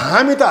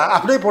हामी त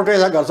आफ्नै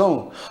प्रोटेक्सन गर्छौँ,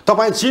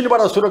 तपाईँ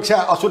चीनबाट सुरक्षा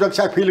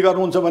असुरक्षा फिल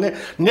गर्नुहुन्छ भने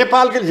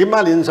नेपालकै जिम्मा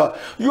लिन्छ।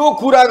 यो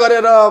कुरा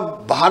गरेर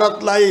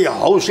भारतलाई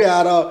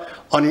हौस्याएर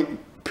अनि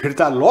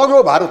फिर्ता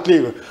लग्यो। भारतले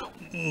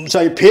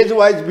चाहिँ फेज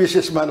वाइज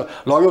बेसिसमा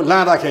लग्यो।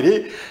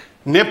 लाँदाखेरि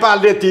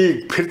नेपालले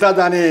ती फिर्ता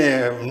जाने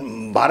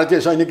भारतीय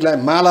सैनिकलाई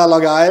माला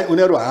लगाए,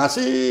 उनीहरू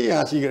हाँसी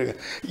गरेका।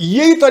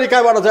 यही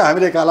तरिकाबाट चाहिँ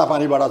हामीले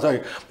कालापानीबाट चाहिँ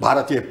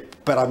भारतीय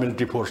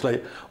प्यारामिलिट्री फोर्सलाई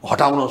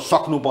हटाउन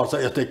सक्नुपर्छ,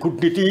 यस्तै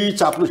कूटनीति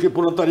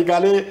चाप्लुसीपूर्ण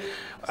तरिकाले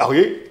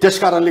अघि। त्यस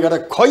कारणले गर्दा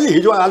खै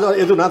हिजो आज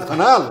यदुनाथ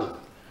खनाल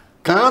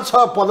कहाँ छ,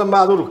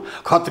 पदमबहादुर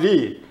खत्री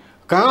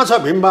कहाँ छ,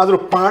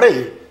 भीमबहादुर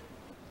पाण्डे,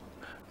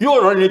 यो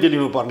रणनीति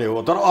लिनुपर्ने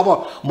हो। तर अब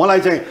मलाई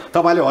चाहिँ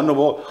तपाईँले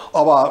भन्नुभयो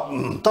अब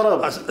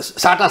तर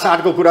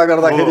साटासाटको कुरा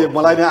गर्दाखेरि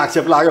मलाई नै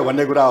आक्षेप लाग्यो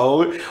भन्ने कुरा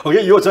हो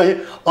कि यो चाहिँ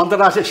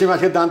अन्तर्राष्ट्रिय सीमा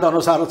सिद्धान्त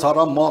अनुसार छ।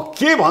 र म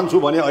के भन्छु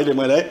भने अहिले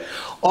मैले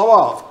अब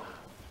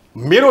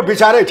मेरो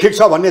विचारै ठिक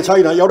छ भन्ने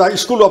छैन। एउटा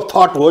स्कुल अफ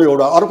थट हो,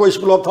 एउटा अर्को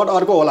स्कुल अफ थट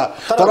अर्को होला।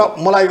 तर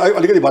मलाई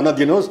अलिकति भन्न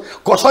दिनुहोस्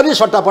कसरी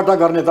सट्टापट्टा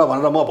गर्ने त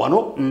भनेर म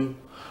भनौँ।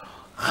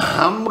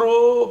 हाम्रो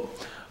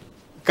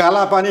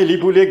कालापानी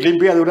लिपुलेक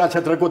लिम्पियाधुरा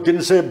क्षेत्रको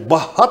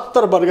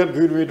 372 वर्ग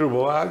किलोमिटर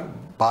भूभाग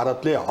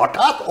भारतले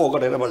हठात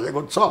ओगटेर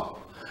बसेको छ।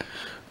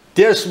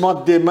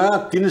 त्यसमध्येमा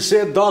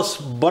 310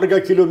 वर्ग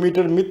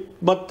किलोमिटर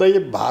मात्रै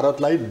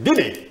भारतलाई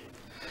दिने।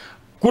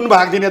 कुन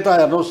भाग दिने त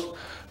हेर्नुहोस्,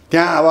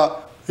 त्यहाँ अब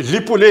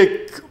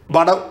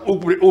लिपुलेकबाट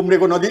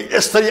उम्रेको नदी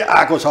यसरी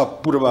आएको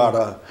छ पूर्वबाट,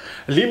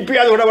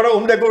 लिम्पियाधुराबाट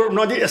उम्रेको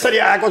नदी यसरी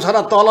आएको छ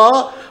र तल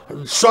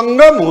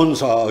सङ्गम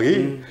हुन्छ अघि।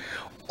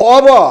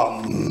 अब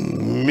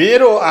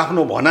मेरो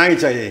आफ्नो भनाइ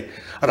चाहिँ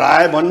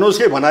राय भन्नुहोस्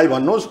कि भनाइ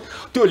भन्नुहोस्,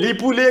 त्यो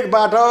लिपु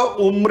लेकबाट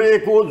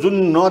उम्रेको जुन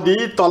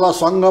नदी तल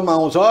सङ्गम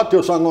आउँछ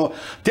त्योसँग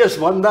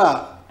त्यसभन्दा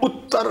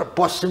उत्तर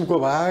पश्चिमको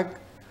भाग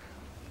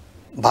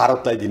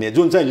भारतलाई दिने,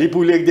 जुन चाहिँ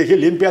लिपु लेकदेखि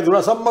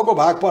लिम्पियाधुरासम्मको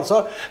भाग पर्छ।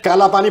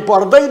 कालापानी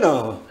पर्दैन,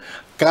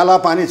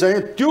 कालापानी चाहिँ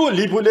त्यो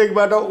लिपु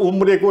लेकबाट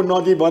उम्रेको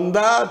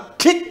नदीभन्दा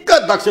ठिक्क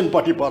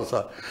दक्षिणपट्टि पर्छ।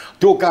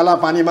 त्यो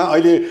कालापानीमा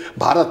अहिले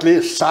भारतले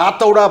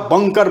 7वटा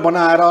बङ्कर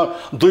बनाएर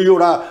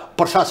 2वटा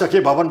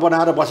प्रशासकीय भवन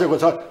बनाएर बसेको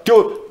छ। त्यो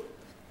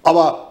अब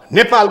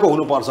नेपालको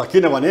हुनुपर्छ,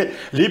 किनभने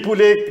लिपु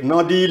लेक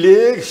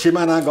नदीले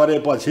सिमाना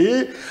गरेपछि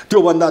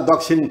त्योभन्दा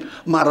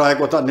दक्षिणमा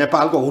रहेको त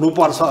नेपालको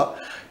हुनुपर्छ।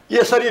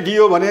 यसरी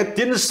दियो भने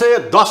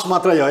 310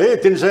 मात्रै है,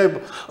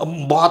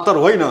 372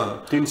 होइन।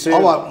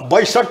 अब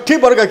 62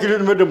 वर्ग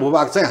किलोमिटर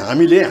भूभाग चाहिँ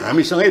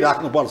हामीसँगै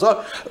राख्नुपर्छ,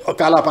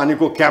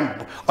 कालापानीको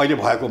क्याम्प अहिले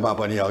भएकोमा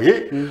पनि अघि।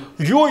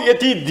 यो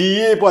यति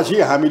दिएपछि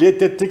हामीले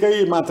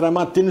त्यत्तिकै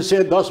मात्रामा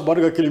 310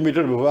 वर्ग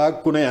किलोमिटर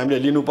भूभाग कुनै हामीले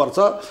लिनुपर्छ।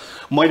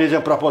 मैले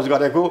चाहिँ प्रपोज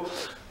गरेको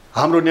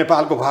हाम्रो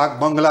नेपालको भाग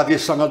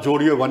बङ्गलादेशसँग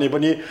जोडियो भने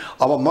पनि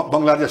अब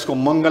बङ्गलादेशको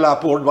मङ्गला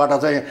पोर्टबाट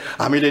चाहिँ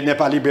हामीले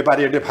नेपाली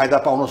व्यापारीहरूले फाइदा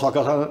पाउन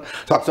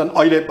सक्छन्।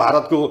 अहिले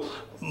भारतको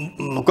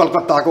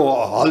कलकत्ताको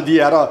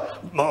हल्दिया र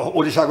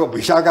ओडिसाको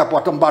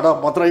विशाखापट्टनमबाट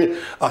मात्रै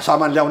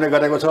सामान ल्याउने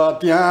गरेको छ।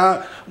 त्यहाँ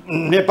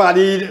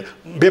नेपाली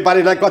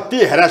व्यापारीलाई कति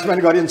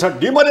हेरासमेन्ट गरिन्छ,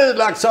 डिमरेज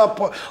लाग्छ,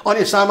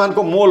 अनि सामानको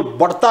मोल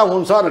बढ्ता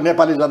हुन्छ र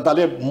नेपाली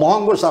जनताले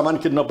महँगो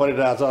सामान किन्न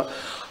परिरहेछ।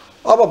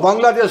 अब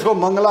बङ्गलादेशको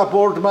मङ्गला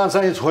पोर्टमा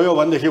चाहिँ छोयो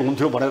भनेदेखि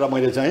हुन्थ्यो भनेर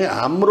मैले चाहिँ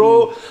हाम्रो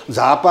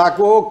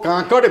झापाको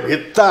काँकड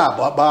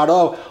भित्ताबाट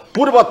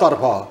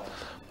पूर्वतर्फ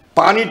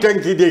पानी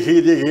ट्याङ्कीदेखि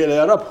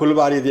लिएर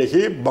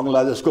फुलबारीदेखि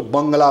बङ्गलादेशको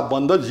बङ्गला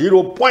बन्द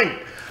 0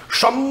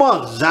 पोइन्टसम्म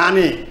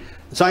जाने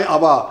चाहिँ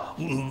अब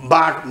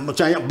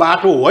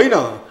बाटो होइन।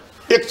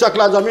 एक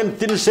चक्ला जमिन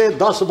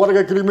 310 वर्ग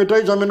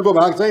किलोमिटर जमिनको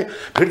भाग चाहिँ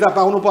फिर्ता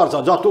पाउनुपर्छ।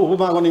 जस्तो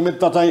उपमाको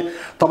निमित्त चाहिँ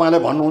तपाईँले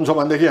भन्नुहुन्छ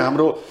भनेदेखि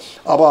हाम्रो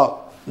अब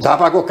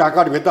झापाको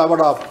काँकड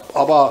भित्ताबाट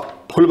अब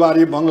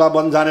फुलबारी बङ्गला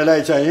बन्द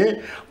जानेलाई चाहिँ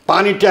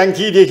पानी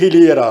ट्याङ्कीदेखि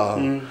लिएर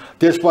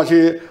त्यसपछि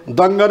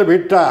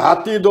दङ्गरभिट्टा,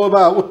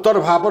 हात्तीदोबा, उत्तर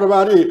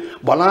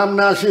फापरबारी,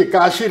 भलामनासी,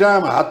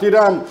 काशीराम,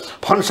 हात्तीराम,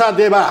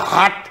 फन्सादेवा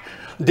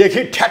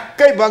हाटदेखि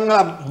ठ्याक्कै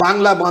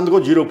बाङ्ला बन्दको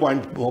 0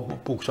 पोइन्ट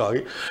पुग्छ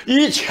अघि।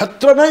 यी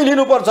क्षेत्र नै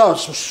लिनुपर्छ,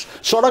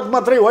 सडक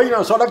मात्रै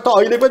होइन। सडक त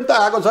अहिले पनि त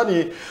आएको छ नि।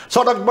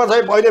 सडकमा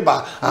चाहिँ अहिले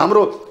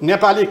हाम्रो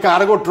नेपाली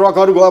कार्गो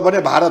ट्रकहरू गयो भने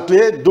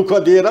भारतले दुःख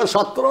दिएर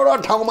 17वटा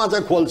ठाउँमा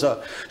चाहिँ खोल्छ,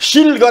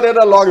 सिल गरेर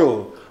लग्यो।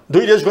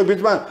 दुई देशको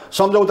बिचमा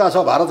सम्झौता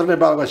छ भारत र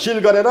नेपालमा, सिल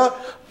गरेर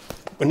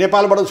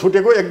नेपालबाट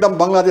छुटेको एकदम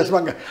बङ्गलादेशमा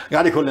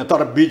गाडी खोल्ने।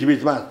 तर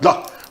बिचबिचमा ल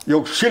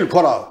यो सिल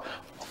खोल,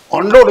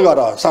 अनलोड गर,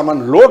 सामान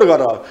लोड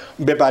गर,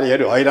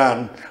 व्यापारीहरू हैरान।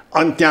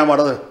 अनि त्यहाँबाट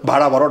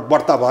भाडा भरोट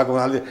बढ्ता भएको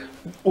हुनाले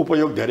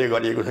उपयोग धेरै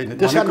गरिएको छैन।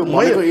 त्यस कारण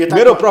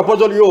मेरो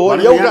प्रपोजल यो हो,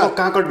 एउटा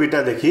काँकड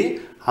भिट्टादेखि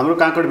हाम्रो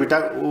काँकड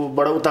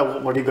भिट्टाबाट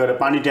उतापट्टि गएर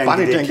पानी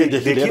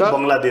ट्याङ्कीदेखि लिएर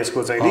बङ्गलादेशको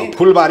चाहिँ नि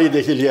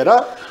फुलबारीदेखि लिएर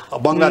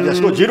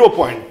बङ्गलादेशको 0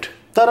 पोइन्ट।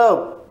 तर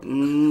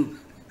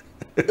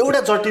एउटा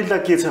जटिलता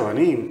के छ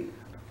भने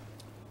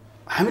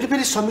हामीले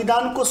फेरि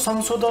संविधानको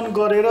संशोधन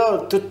गरेर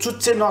त्यो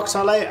चुच्चे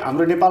नक्सालाई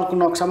हाम्रो नेपालको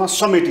नक्सामा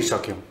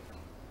समेटिसक्यौँ।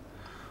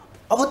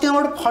 अब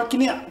त्यहाँबाट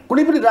फर्किने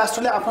कुनै पनि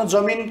राष्ट्रले आफ्नो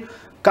जमिन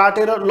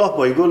काटेर ल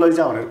भइगयो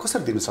लैजा भनेर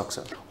कसरी दिन सक्छ?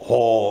 हो,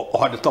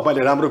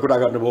 तपाईँले राम्रो कुरा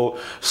गर्नुभयो।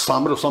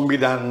 हाम्रो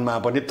संविधानमा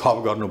पनि थप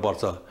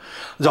गर्नुपर्छ।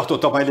 जस्तो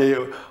तपाईँले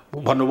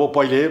भन्नुभयो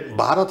पहिले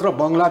भारत र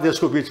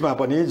बङ्गलादेशको बिचमा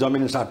पनि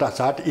जमिन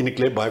साटासाट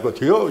इन्क्लेभ भएको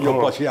थियो। यो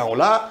पछि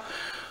आउँला।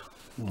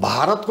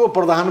 भारतको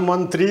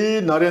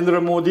प्रधानमन्त्री नरेन्द्र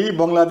मोदी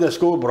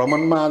बङ्गलादेशको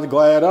भ्रमणमा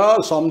गएर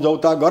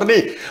सम्झौता गर्ने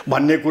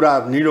भन्ने कुरा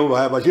निर्णय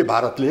भएपछि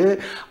भारतले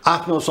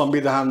आफ्नो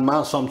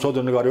संविधानमा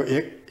संशोधन गर्यो।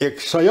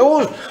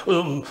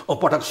 100औं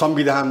पटक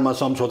संविधानमा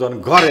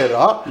संशोधन गरेर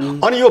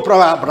अनि यो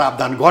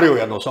प्रावधान गर्यो।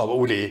 हेर्नुहोस् अब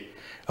उसले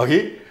अघि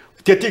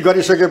त्यति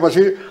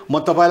गरिसकेपछि म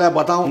तपाईँलाई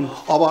बताउँ,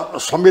 अब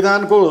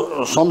संविधानको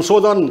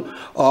संशोधन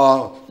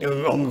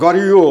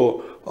गरियो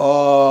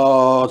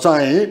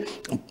चाहिँ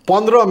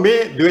 15 मे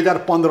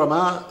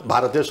 2015मा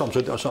भारतीय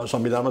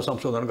संविधानमा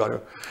संशोधन गर्यो।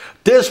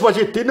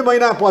 त्यसपछि 3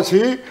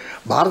 महिनापछि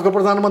भारतको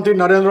प्रधानमन्त्री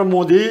नरेन्द्र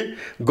मोदी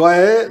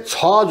गए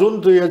 6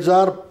 जुन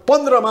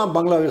 2015मा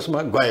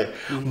बङ्गलादेशमा गए।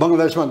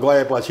 बङ्गलादेशमा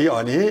गएपछि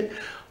अनि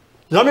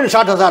जमिन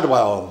साटासाट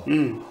भयो।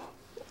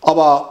 अब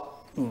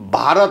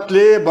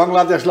भारतले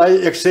बङ्गलादेशलाई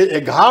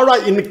 111वटा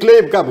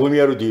इन्क्लेभका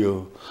भूमिहरू दियो।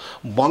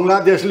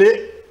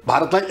 बङ्गलादेशले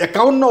भारतलाई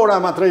 51वटा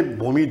मात्रै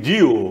भूमि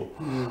दियो।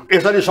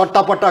 यसरी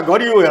सट्टापट्टा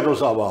गरियो।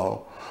 हेर्नुहोस्, अब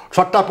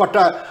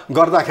सट्टापट्टा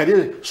गर्दाखेरि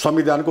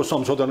संविधानको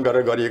संशोधन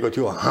गरेर गरिएको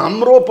थियो।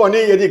 हाम्रो पनि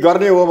यदि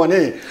गर्ने हो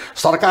भने,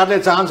 सरकारले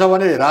चाहन्छ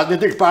भने,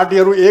 राजनीतिक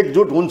पार्टीहरू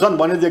एकजुट हुन्छन्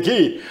भनेदेखि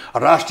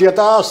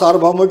राष्ट्रियता,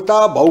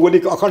 सार्वभौमिकता,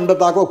 भौगोलिक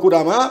अखण्डताको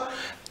कुरामा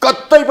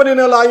कतै पनि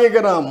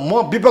नलागिकन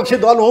म विपक्षी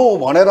दल हुँ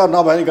भनेर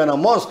नभइकन,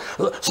 म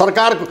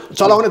सरकार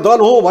चलाउने दल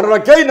हुँ भनेर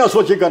केही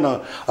नसोचिकन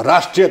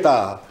राष्ट्रियता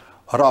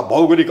र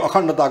भौगोलिक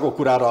अखण्डताको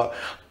कुरा र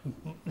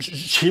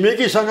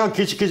छिमेकीसँग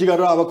किचकिच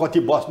गरेर अब कति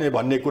बस्ने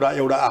भन्ने कुरा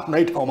एउटा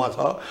आफ्नै ठाउँमा छ।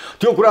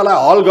 त्यो कुरालाई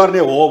हल गर्ने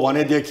हो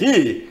भनेदेखि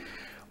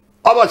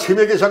अब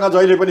छिमेकीसँग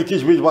जहिले पनि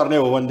किचबिच पर्ने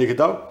हो भनेदेखि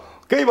त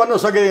केही भन्न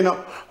सकिँदैन।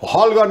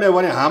 हल गर्ने हो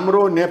भने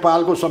हाम्रो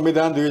नेपालको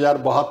संविधान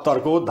 2072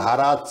 को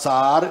धारा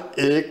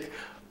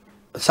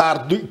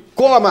 4(1)(2)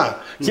 कमा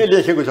के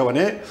लेखेको छ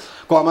भने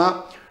कमा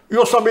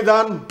यो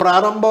संविधान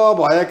प्रारम्भ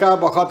भएका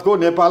बखतको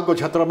नेपालको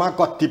क्षेत्रमा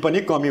कति पनि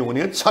कमी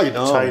हुने छैन।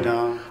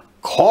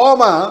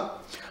 खमा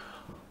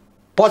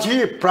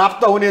पछि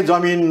प्राप्त हुने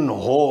जमिन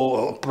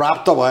हो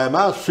प्राप्त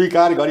भएमा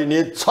स्वीकार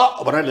गरिने छ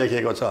भनेर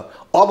लेखेको छ।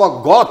 अब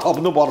ग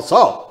थप्नुपर्छ।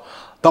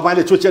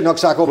 तपाईले चुच्चे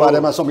नक्साको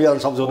बारेमा संविधान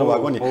सम्झाउनु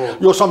भएको नि,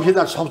 यो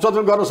संविधान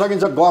संशोधन गर्न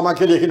सकिन्छ। गमा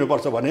के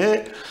लेखिनुपर्छ भने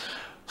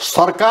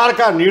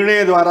सरकारका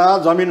निर्णयद्वारा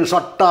जमिन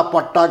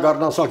सट्टापट्टा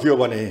गर्न सकियो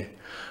भने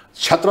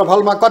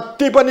क्षेत्रफलमा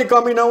कति पनि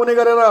कमी नहुने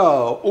गरेर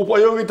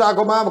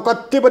उपयोगिताकोमा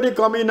कति पनि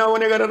कमी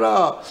नहुने गरेर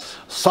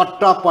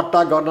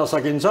सट्टापट्टा गर्न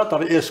सकिन्छ।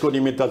 तर यसको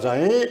निमित्त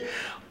चाहिँ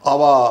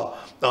अब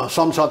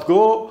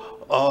संसदको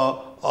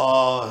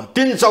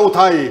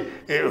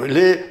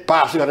 3/4ले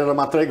पास गरेर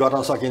मात्रै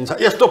गर्न सकिन्छ।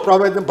 यस्तो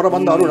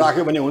प्रबन्धहरू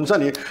राख्यो भने हुन्छ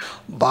नि।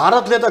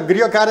 भारतले त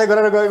गृह कार्य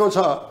गरेर गएको छ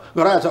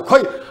गराएछ।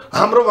 खै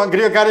हाम्रो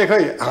गृह कार्य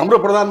खै हाम्रो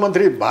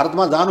प्रधानमन्त्री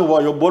भारतमा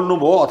जानुभयो,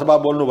 बोल्नुभयो अथवा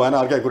बोल्नु भएन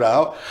अर्कै कुरा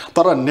हो।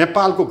 तर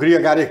नेपालको गृह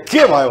कार्य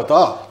के भयो त?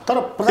 तर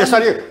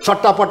यसरी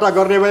सट्टापट्टा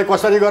गर्ने भए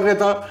कसरी गर्ने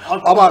त?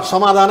 अब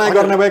समाधानै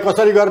गर्ने भए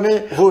कसरी गर्ने?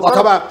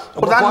 अथवा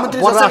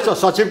परराष्ट्र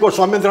सचिवको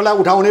संयन्त्रलाई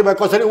उठाउने भए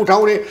कसरी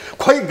उठाउने?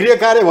 खै गृह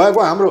कार्य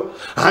भएको हाम्रो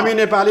हामी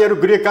नेपालीहरू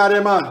गृह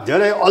कार्यमा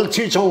धेरै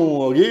अल्छी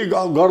छौँ कि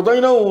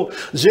गर्दैनौँ,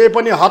 जे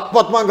पनि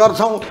हतपतमा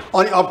गर्छौँ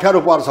अनि अप्ठ्यारो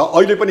पर्छ।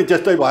 अहिले पनि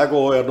त्यस्तै भएको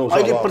हो। हेर्नुहोस्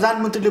अहिले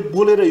प्रधानमन्त्रीले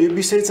बोलेर यो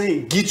विषय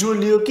चाहिँ गिजो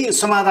लियो कि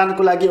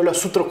समाधानको लागि एउटा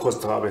सूत्र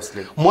खोज्छ? अब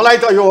यसले मलाई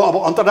त यो अब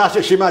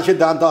अन्तर्राष्ट्रिय सीमा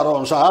सिद्धान्तहरू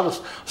अनुसार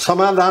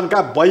समाधानका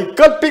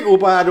वैकल्पिक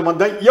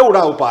उपायहरूमध्ये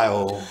एउटा उपाय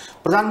हो।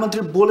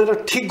 प्रधानमन्त्री बोलेर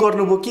ठिक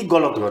गर्नुभयो कि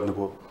गलत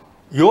गर्नुभयो?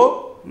 यो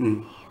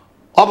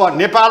अब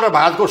नेपाल र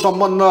भारतको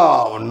सम्बन्ध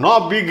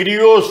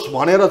नबिग्रियोस्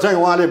भनेर चाहिँ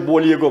उहाँले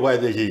बोलिएको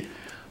भएदेखि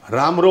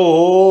राम्रो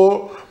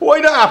हो।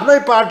 होइन आफ्नै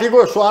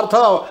पार्टीको स्वार्थ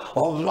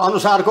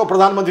अनुसारको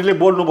प्रधानमन्त्रीले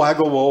बोल्नु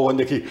भएको हो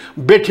भनेदेखि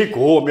बेठिक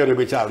हो मेरो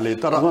विचारले।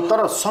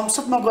 तर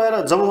संसदमा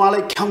गएर जब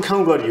उहाँलाई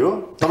ख्याउ गरियो,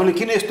 तपाईँले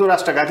किन यस्तो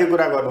राष्ट्रघाती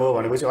कुरा गर्नुभयो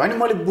भनेपछि होइन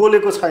मैले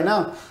बोलेको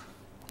छैन,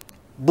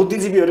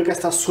 बुद्धिजीवीहरूका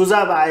यस्ता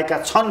सुझाव आएका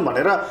छन्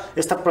भनेर,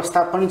 यस्ता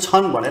प्रस्ताव पनि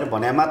छन् भनेर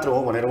भने मात्र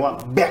हो भनेर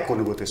उहाँ ब्याक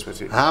हुनुभयो।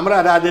 त्यसपछि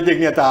हाम्रा राजनीतिक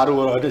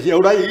नेताहरू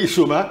एउटै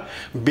इस्युमा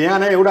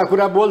बिहान एउटा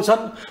कुरा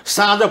बोल्छन्,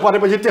 साँझ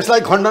परेपछि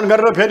त्यसलाई खण्डन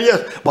गरेर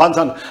फेरि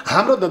भन्छन्।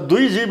 हाम्रो त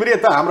दुई जिब्रे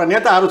त हाम्रा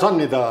नेताहरू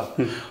छन् नि त।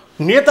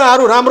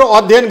 नेताहरू राम्रो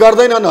अध्ययन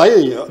गर्दैनन्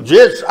है,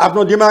 जे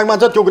आफ्नो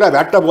दिमागमा छ त्यो कुरा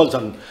भ्याट्ट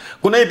बोल्छन्।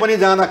 कुनै पनि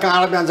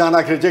कहाँ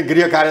जाँदाखेरि चाहिँ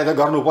गृह कार्य त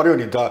गर्नु पर्यो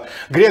नि त।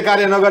 गृह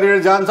कार्य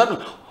नगरेर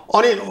जान्छन्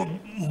अनि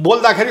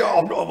बोल्दाखेरि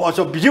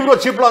जिब्रो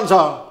चिप्लन्छ।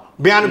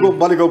 बिहानको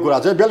बोलेको कुरा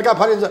चाहिँ बेलुका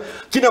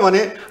फरिन्छ।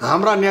 किनभने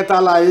हाम्रा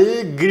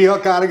नेतालाई गृह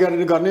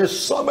कार्य गर्ने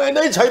समय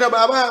नै छैन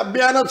बाबा।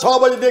 बिहान 6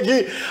 बजीदेखि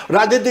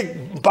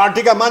राजनीतिक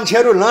पार्टीका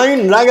मान्छेहरू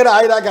लाइन लागेर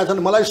आइरहेका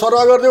छन्। मलाई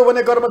सरह गरिदियो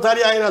भने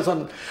कर्मचारी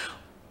आइरहेछन्।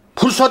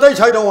 फुर्सदै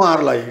छैन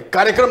उहाँहरूलाई।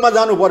 कार्यक्रममा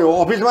जानु पर्यो,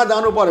 अफिसमा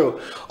जानु पर्यो,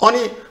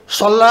 अनि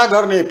सल्लाह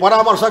गर्ने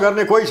परामर्श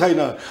गर्ने कोही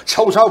छैन।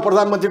 छेउछाउ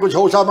प्रधानमन्त्रीको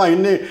छेउछाउमा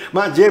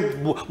हिँड्नेमा जे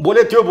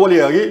बोले त्यो बोले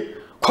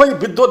अघि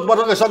खै विद्युत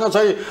वर्गसँग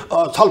चाहिँ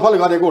छलफल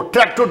गरेको,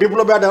 ट्र्याक टु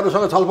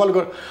डिप्लोमेटहरूसँग छलफल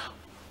गरे।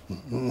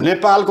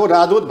 नेपालको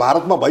राजदूत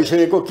भारतमा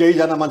भइसकेको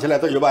केहीजना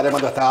मान्छेलाई त यो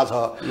बारेमा त थाहा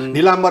छ।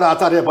 निलाम्बर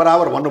आचार्य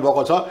बराबर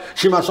भन्नुभएको छ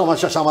सीमा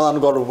समस्या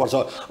समाधान गर्नुपर्छ,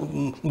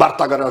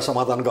 वार्ता गरेर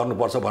समाधान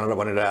गर्नुपर्छ भनेर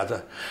भनिरहेछ।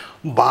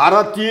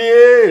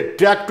 भारतीय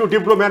ट्र्याक टु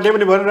डिप्लोमेटले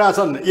पनि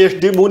भनिरहेछन्।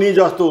 एसडी मुनि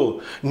जस्तो,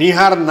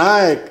 निहार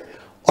नायक,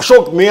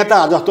 अशोक मेहता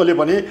जस्तोले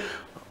पनि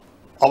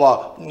अब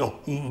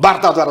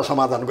वार्ताद्वारा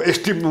समाधान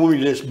एसटी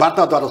मुभीले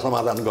वार्ताद्वारा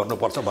समाधान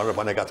गर्नुपर्छ भनेर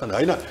भनेका छन्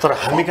होइन। तर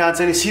हामी कहाँ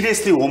चाहिँ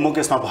सिरियसली होमवर्क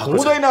यसमा भएको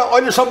हुँदैन,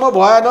 अहिलेसम्म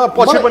भएन,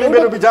 पछि पनि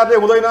मेरो विचारले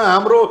हुँदैन।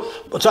 हाम्रो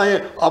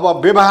चाहिँ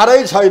अब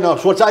व्यवहारै छैन,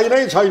 सोचाइ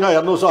नै छैन।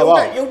 हेर्नुहोस्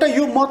अब एउटा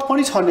यो मत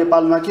पनि छ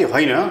नेपालमा कि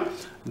होइन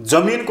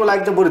जमिनको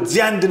लागि त बरु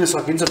ज्यान दिन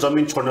सकिन्छ,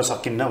 जमिन छोड्न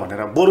सकिन्न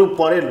भनेर, बरु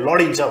परे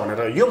लडिन्छ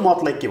भनेर, यो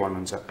मतलाई के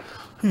भन्नुहुन्छ?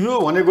 यो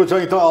भनेको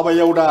चाहिँ त अब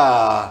एउटा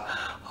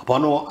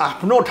भनौँ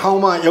आफ्नो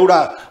ठाउँमा एउटा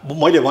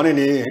मैले भने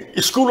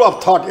नि स्कुल अफ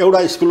थट,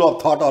 एउटा स्कुल अफ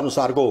थट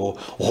अनुसारको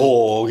हो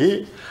कि।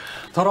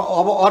 तर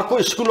अब अर्को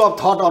स्कुल अफ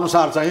थट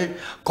अनुसार चाहिँ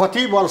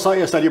कति वर्ष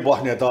यसरी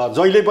बस्ने त?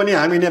 जहिले पनि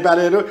हामी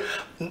नेपालीहरू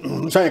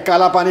चाहिँ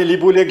कालापानी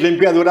लिपुलेक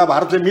लिम्पियाधुरा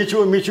भारतले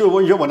मिच्यो मिच्यो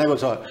मिच्यो भनेको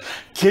छ।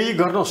 केही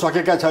गर्न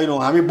सकेका छैनौँ।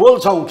 हामी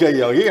बोल्छौँ केही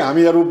अघि,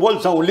 हामीहरू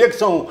बोल्छौँ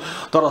लेख्छौँ,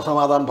 तर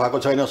समाधान भएको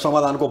छैन।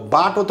 समाधानको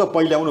बाटो त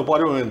पहिल्याउनु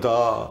पर्यो नि त।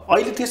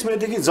 अहिले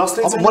त्यसमादेखि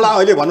जसले अब मलाई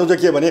अहिले भन्नु चाहिँ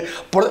के भने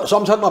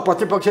संसदमा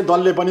प्रतिपक्षी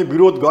दलले पनि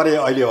विरोध गरे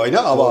अहिले होइन।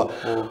 अब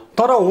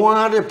तर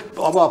उहाँले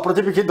अब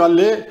प्रतिपक्षी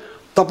दलले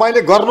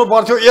तपाईले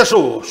गर्नुपर्थ्यो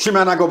यसो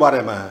सिमानाको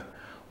बारेमा,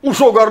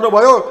 उसो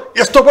गर्नुभयो,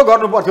 यस्तो पो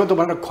गर्नुपर्थ्यो त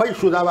भनेर खै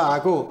सुझाव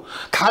आएको।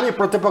 खालि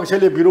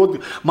प्रतिपक्षले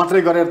विरोध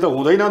मात्रै गरेर त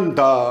हुँदैन नि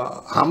त।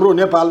 हाम्रो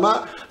नेपालमा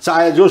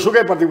चाहे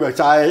जोसुकै प्रतिपक्ष,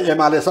 चाहे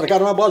एमाले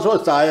सरकारमा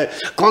बसोस्, चाहे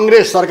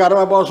कङ्ग्रेस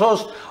सरकारमा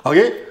बसोस्,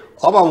 अघि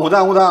अब हुँदा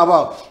अब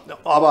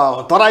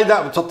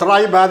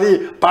तराईवादी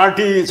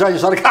पार्टी चाहिँ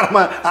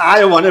सरकारमा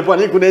आयो भने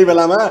पनि कुनै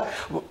बेलामा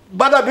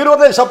बाधा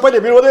विरोधै सबैले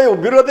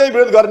विरोध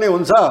गर्ने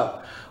हुन्छ।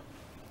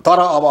 तर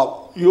अब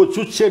यो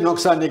चुच्चे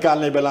नक्सा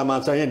निकाल्ने बेलामा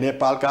चाहिँ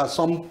नेपालका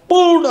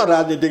सम्पूर्ण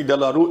राजनीतिक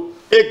दलहरू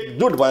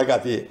एकजुट भएका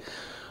थिए।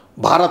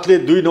 भारतले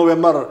 2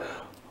 नोभेम्बर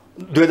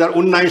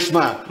 2019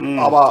 मा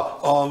अब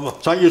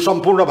चाहिँ यो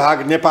सम्पूर्ण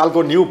भाग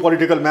नेपालको न्यू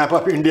पोलिटिकल म्याप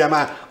अफ इन्डियामा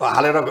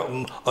हालेर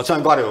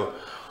चाहिँ गर्यो।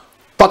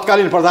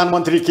 तत्कालीन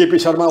प्रधानमन्त्री केपी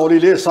शर्मा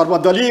ओलीले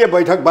सर्वदलीय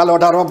बैठक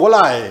बालवाटारमा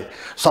बोलाए,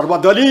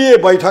 सर्वदलीय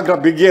बैठक र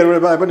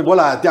विज्ञहरूलाई पनि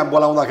बोलाए। त्यहाँ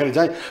बोलाउँदाखेरि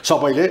चाहिँ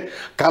सबैले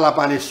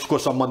कालापानीको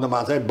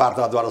सम्बन्धमा चाहिँ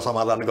वार्ताद्वारा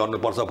समाधान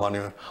गर्नुपर्छ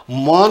भन्यो।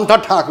 महन्त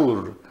ठाकुर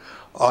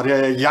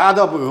अरे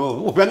यादव,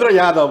 उपेन्द्र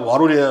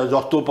यादवहरूले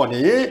जस्तो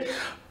पनि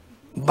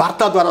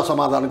वार्ताद्वारा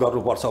समाधान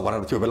गर्नुपर्छ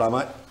भनेर त्यो बेलामा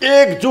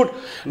एकजुट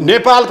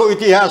नेपालको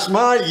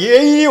इतिहासमा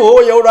यही हो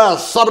एउटा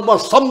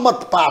सर्वसम्मत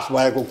पास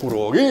भएको कुरो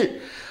हो कि।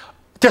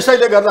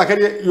 त्यसैले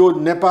गर्दाखेरि यो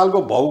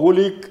नेपालको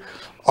भौगोलिक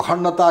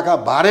अखण्डताका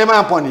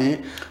बारेमा पनि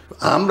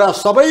हाम्रा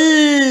सबै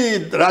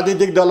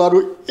राजनीतिक दलहरू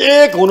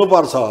एक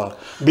हुनुपर्छ।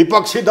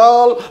 विपक्षी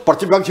दल,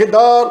 प्रतिपक्षी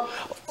दल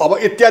अब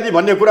इत्यादि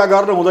भन्ने कुरा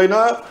गर्नु हुँदैन।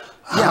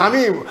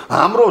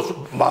 हाम्रो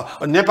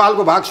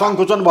नेपालको भाग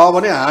सङ्कुचन भयो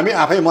भने हामी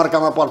आफै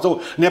मर्कामा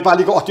पर्छौँ,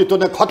 नेपालीको अस्तित्व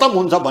नै खतम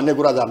हुन्छ भन्ने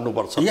कुरा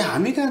जान्नुपर्छ।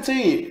 हामी कहाँ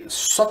चाहिँ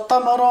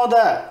सत्तामा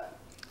रहँदा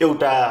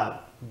एउटा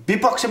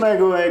विपक्षमा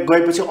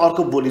गएपछि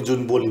अर्को बोली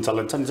जुन बोली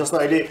चलिन्छ नि, जस्तो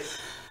अहिले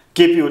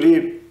केपी ओली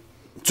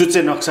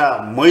चुच्चे नक्सा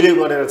मैले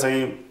गरेर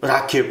चाहिँ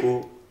राखिएको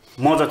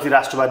म जति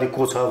राष्ट्रवादी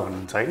को छ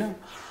भन्नुहुन्छ होइन।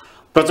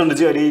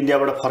 प्रचण्डजी अहिले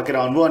इन्डियाबाट फर्केर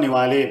आउनुभयो अनि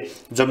उहाँले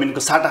जमिनको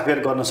साटाफेर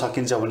गर्न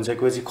सकिन्छ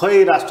भनिसकेपछि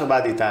खोइ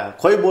राष्ट्रवादिता,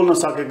 खोइ बोल्न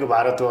सकेको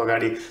भारतको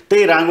अगाडि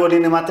त्यही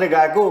राङ्गोलीले मात्रै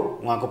गएको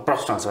उहाँको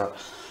प्रश्न छ।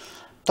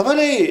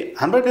 तपाईँले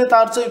हाम्रो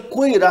नेताहरू चाहिँ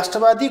कोही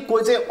राष्ट्रवादी,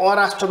 कोही चाहिँ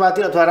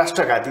अराष्ट्रवादी अथवा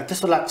राष्ट्रघाती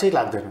त्यस्तो लाग्छै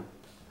लाग्दैन?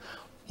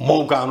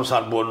 मौका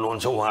अनुसार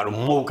बोल्नुहुन्छ उहाँहरू,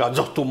 मौका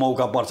जस्तो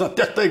मौका पर्छ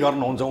त्यस्तै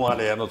गर्नुहुन्छ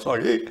उहाँले। हेर्नुहोस्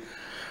अघि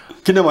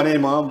किनभने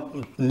म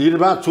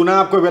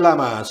चुनावको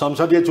बेलामा,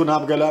 संसदीय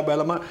चुनावको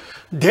बेलामा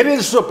धेरै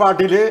जसो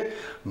पार्टीले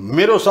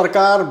मेरो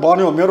सरकार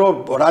बन्यो,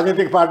 मेरो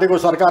राजनीतिक पार्टीको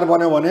सरकार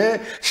बन्यो भने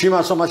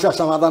सीमा समस्या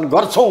समाधान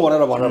गर्छौँ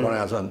भनेर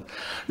भनेका छन्।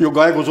 यो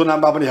गएको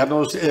चुनावमा पनि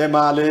हेर्नुहोस्,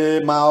 एमाले,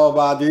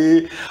 माओवादी,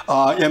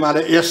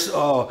 एमाले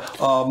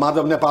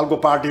माधव नेपालको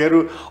पार्टीहरू,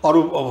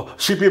 अरू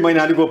सिपी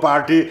मैनालीको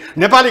पार्टी,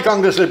 नेपाली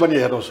काङ्ग्रेसले पनि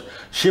हेर्नुहोस्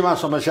सीमा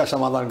समस्या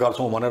समाधान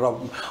गर्छौँ भनेर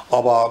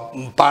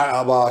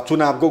अब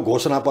चुनावको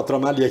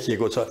घोषणापत्रमा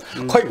लेखिएको छ।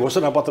 खै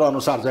घोषणापत्र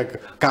अनुसार चाहिँ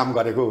काम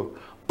गरेको?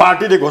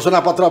 पार्टीले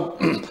घोषणापत्र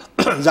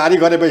जारी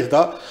गरेपछि त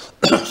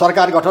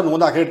सरकार गठन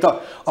हुँदाखेरि त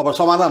अब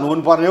समाधान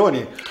हुनुपर्ने हो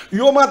नि।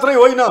 यो मात्रै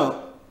होइन,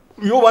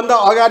 योभन्दा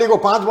अगाडिको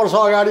 5 वर्ष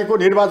अगाडिको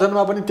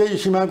निर्वाचनमा पनि त्यही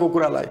सीमाको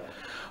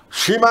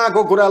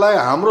कुरालाई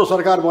हाम्रो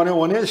सरकार बन्यो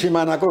भने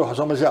सिमानाको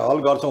समस्या हल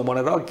गर्छौँ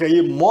भनेर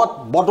केही मत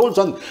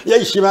बटुल्छन्,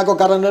 यही सीमाको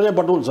कारणले नै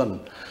बटुल्छन्।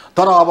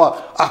 तर अब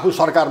आफू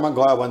सरकारमा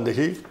गयो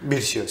भनेदेखि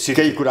बिर्सियो,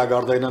 केही कुरा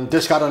गर्दैनन्।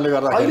 त्यस कारणले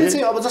गर्दाखेरि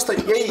चाहिँ अब जस्तो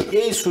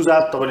यही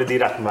सुझाव तपाईँले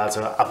दिइराख्नु भएको छ,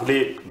 आफूले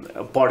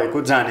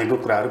पढेको जानेको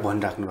कुराहरू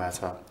भनिराख्नु भएको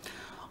छ।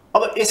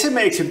 अब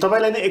यसैमा एकछिन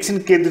तपाईँलाई नै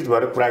एकछिन केन्द्रित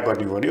भएर कुरा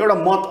गर्ने हो भने एउटा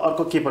मत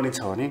अर्को के पनि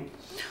छ भने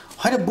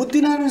होइन,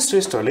 बुद्धिनारायण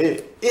श्रेष्ठले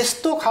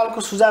यस्तो खालको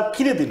सुझाव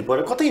किन दिनु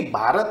पर्यो? कतै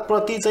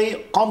भारतप्रति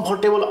चाहिँ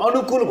कम्फर्टेबल,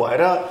 अनुकूल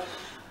भएर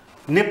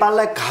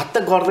नेपाललाई घात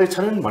त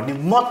गर्दैछन् भन्ने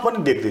मत पनि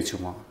देख्दैछु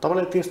म।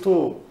 तपाईँलाई त्यस्तो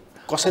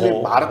कसैले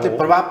भारतले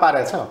प्रभाव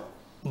पारेको छ?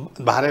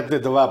 भारतले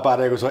दबाब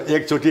पारेको छ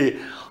एकचोटि।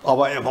 अब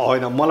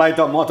होइन, मलाई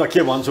त म त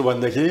के भन्छु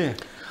भनेदेखि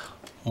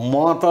म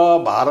त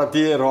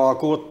भारतीय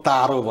रहको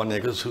तारो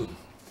बनेको छु।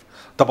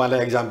 तपाईँलाई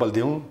एक्जाम्पल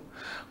दिउँ,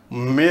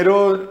 मेरो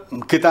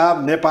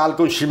किताब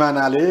नेपालको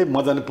सिमानाले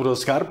मदन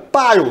पुरस्कार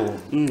पायो।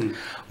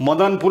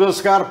 मदन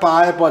पुरस्कार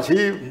पाएपछि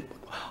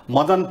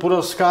मदन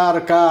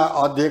पुरस्कारका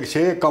अध्यक्ष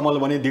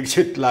कमलमणि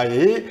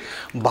दीक्षितलाई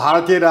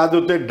भारतीय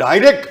राजदूतले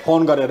डाइरेक्ट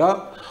फोन गरेर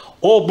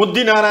ओ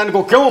बुद्धि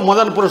नारायणको क्यों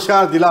मदन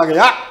पुरस्कार दिला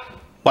गया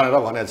भनेर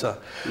भनेछ।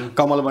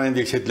 कमलमणि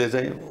दीक्षितले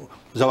चाहिँ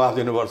जवाफ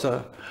दिनुपर्छ,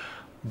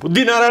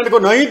 बुद्धि नारायण को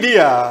नहीं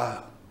दिया,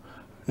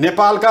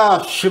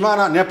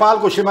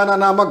 नेपालको सिमाना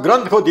नामक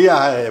ग्रंथ को दिया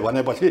है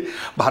भनेपछि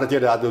भारतीय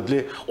राजदूतले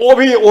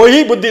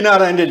वही बुद्धि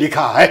नारायणले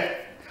लिखा है।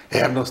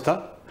 हेर्नुहोस् त,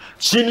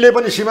 चीनले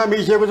पनि सीमा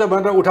मिसिएको छ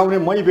भनेर उठाउने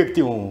मै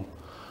व्यक्ति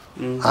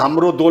हुँ।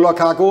 हाम्रो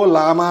दोलखाको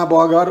लामा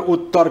बगर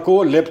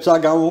उत्तरको लेप्चा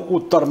गाउँ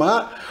उत्तरमा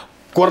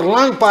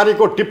कोर्लाङ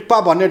पारीको टिप्पा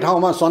भन्ने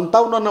ठाउँमा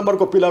 57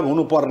 नम्बरको पिलर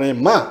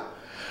हुनुपर्नेमा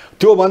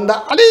त्यो भन्दा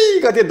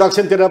अलिकति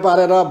दक्षिणतिर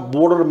पारेर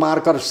बोर्डर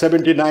मार्कर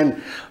 79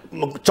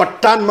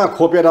 चट्टानमा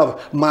खोपेर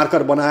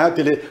मार्कर बनायो।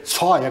 त्यसले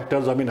 6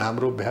 हेक्टर जमिन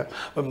हाम्रो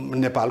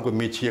नेपालको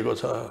मिचिएको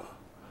छ।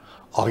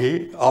 अघि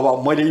अब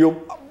मैले यो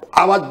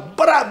आवाज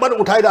बराबर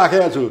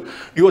उठाइराखेको छु,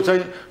 यो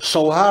चाहिँ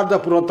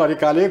सौहार्दपूर्ण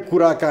तरिकाले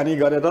कुराकानी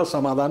गरेर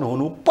समाधान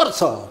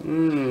हुनुपर्छ।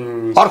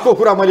 अर्को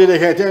कुरा मैले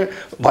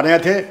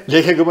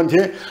लेखेको पनि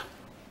थिएँ,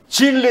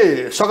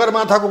 चीनले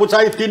सगरमाथाको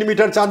उचाइ 3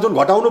 मिटर चान्चुन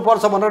घटाउनु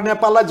पर्छ भनेर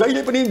नेपाललाई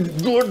जहिले पनि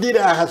जोड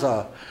दिइरहेको छ।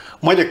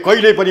 मैले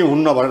कहिले पनि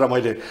हुन्न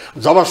भनेर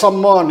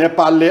जबसम्म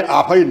नेपालले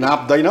आफै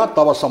नाप्दैन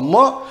तबसम्म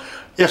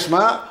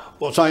यसमा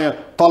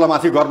चाहिँ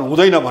तलमाथि गर्नु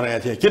हुँदैन भनेको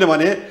थिएँ।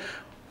 किनभने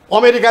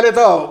अमेरिकाले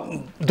त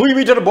 2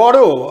 मिटर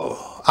बढ्यो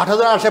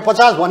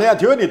 8850 भनेको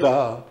थियो नि त,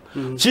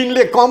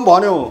 चीनले कम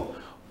भन्यो,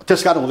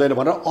 त्यसकारण हुँदैन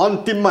भनेर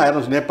अन्तिममा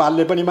हेर्नुहोस्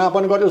नेपालले पनि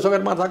मापन गर्यो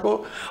सगरमाथाको,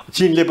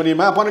 चीनले पनि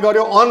मापन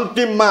गर्यो।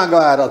 अन्तिममा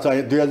गएर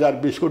चाहिँ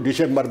 2020 को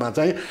डिसेम्बरमा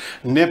चाहिँ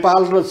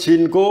नेपाल र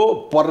चीनको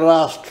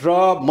परराष्ट्र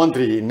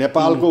मन्त्री,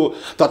 नेपालको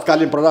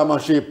तत्कालीन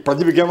प्रधानमन्त्री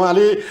प्रदीप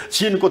गेवाली,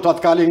 चीनको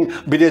तत्कालीन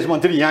विदेश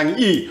मन्त्री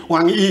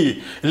वाङ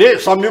यीले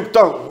संयुक्त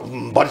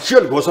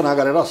भर्चुअल घोषणा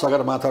गरेर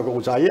सगरमाथाको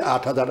उचाइ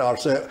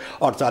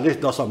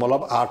 8848.86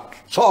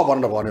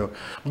 भनेर भन्यो।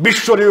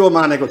 विश्वले यो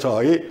मानेको छ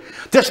है।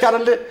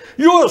 त्यसकारणले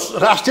यो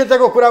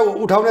राष्ट्रियताको कुरा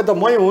उठाउने त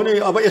मै हुँ नि।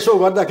 अब यसो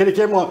गर्दाखेरि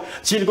के म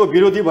चीनको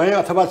विरोधी भएँ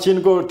अथवा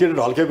चीनकोतिर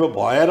ढल्केको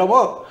भएर म?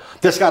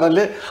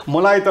 त्यसकारणले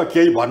मलाई त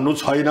केही भन्नु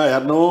छैन।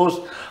 हेर्नुहोस्,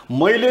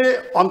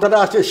 मैले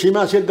अन्तर्राष्ट्रिय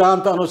सीमा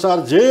सिद्धान्त अनुसार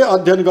जे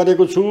अध्ययन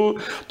गरेको छु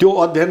त्यो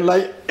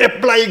अध्ययनलाई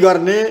एप्लाई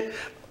गर्ने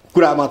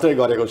कुरा मात्रै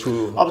गरेको छु।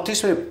 अब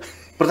त्यसमै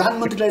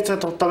प्रधानमन्त्रीलाई चाहिँ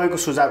तपाईँको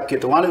सुझाव के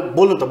त? उहाँले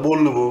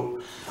बोल्नुभयो,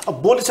 अब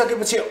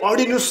बोलिसकेपछि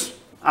अडिनुहोस्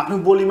आफ्नो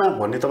बोलीमा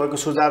भन्ने तपाईँको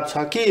सुझाव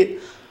छ कि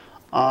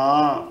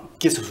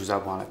के छ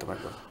सुझाव उहाँलाई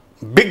तपाईँको?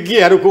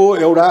 विज्ञहरूको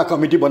एउटा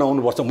कमिटी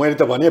बनाउनुपर्छ। मैले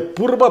त भने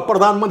पूर्व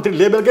प्रधानमन्त्री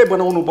लेभलकै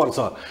बनाउनुपर्छ,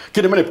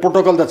 किनभने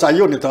प्रोटोकल त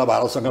चाहियो नि त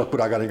भारतसँग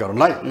कुराकानी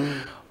गर्नलाई।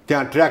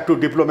 त्यहाँ ट्र्याक टु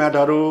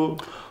डिप्लोमेटहरू,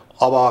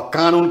 अब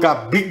कानुनका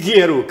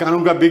विज्ञहरू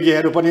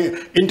पनि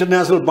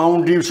इन्टरनेसनल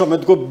बााउन्ड्री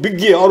समेतको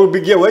विज्ञ, अरू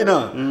विज्ञ होइन,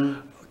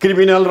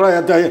 क्रिमिनल र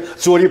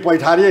चोरी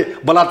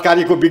पैठारी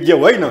बलात्कारीको विज्ञ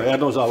होइन।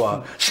 हेर्नुहोस्,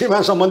 अब सीमा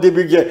सम्बन्धी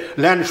विज्ञ,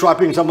 ल्यान्ड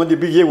स्वापिङ सम्बन्धी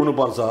विज्ञ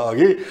हुनुपर्छ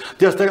अघि।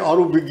 त्यस्तै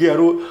अरू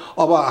विज्ञहरू,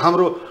 अब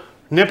हाम्रो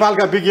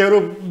नेपालका विज्ञहरू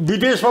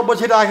विदेशमा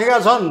बसिराखेका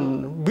छन्,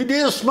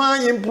 विदेशमा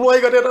इम्प्लोय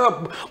गरेर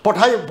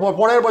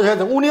पढाएर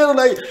बसेका छन्,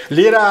 उनीहरूलाई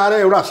लिएर आएर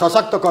एउटा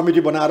सशक्त कमिटी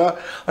बनाएर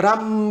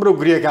राम्रो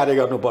गृह कार्य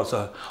गर्नुपर्छ।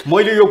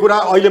 मैले यो कुरा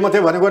अहिले मात्रै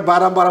भनेको,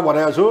 बारम्बार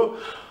भनेको छु।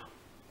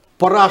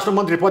 परराष्ट्र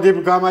मन्त्री प्रदीप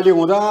गेवाली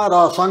हुँदा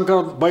र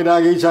शङ्कर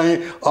बैरागी चाहिँ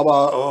अब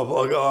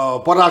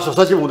परराष्ट्र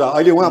सचिव हुँदा,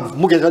 अहिले उहाँ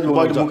मुख्य सचिव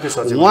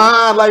हुनुहुन्छ,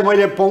 उहाँलाई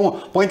मैले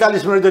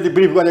 45 मिनट जति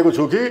ब्रिफ गरेको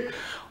छु कि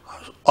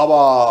अब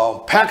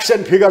फ्याक्ट्स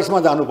एन्ड फिगर्समा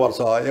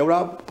जानुपर्छ, एउटा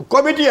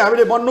कमिटी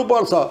हामीले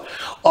बन्नुपर्छ।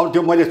 अब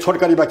त्यो मैले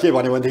छोटकरीमा के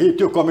भने भनेदेखि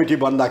त्यो कमिटी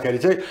बन्दाखेरि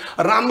चाहिँ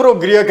राम्रो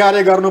गृह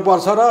कार्य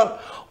गर्नुपर्छ र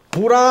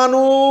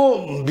पुरानो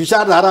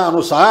विचारधारा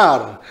अनुसार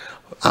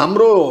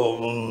हाम्रो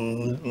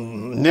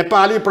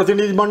नेपाली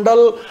प्रतिनिधिमण्डल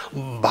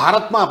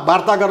भारतमा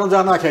वार्ता गर्न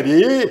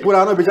जाँदाखेरि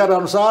पुरानो विचार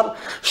अनुसार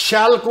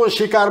स्यालको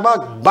शिकारमा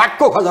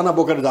बाघको खजाना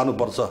बोकेर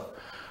जानुपर्छ।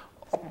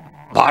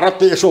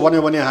 भारतले यसो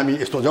भन्यो भने हामी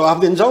यस्तो जवाफ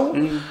दिन्छौँ,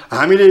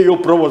 हामीले यो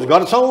प्रपोज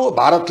गर्छौँ,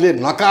 भारतले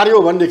नकार्यो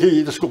भनेदेखि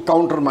त्यसको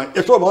काउन्टरमा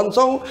यसो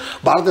भन्छौँ,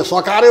 भारतले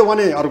सकार्यो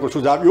भने अर्को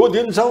सुझाव यो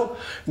दिन्छौँ।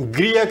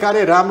 गृह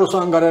कार्य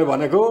राम्रोसँग गरेर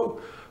भनेको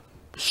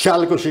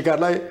स्यालको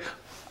शिकारलाई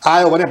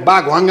आयो भने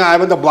बाघ वाङ्गा आयो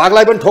भने त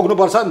बाघलाई पनि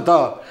ठोक्नुपर्छ नि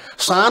त।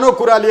 सानो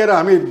कुरा लिएर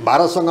हामी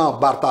भारतसँग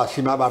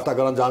सीमा वार्ता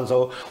गर्न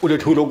जान्छौँ, उसले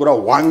ठुलो कुरा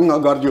वाङ्ग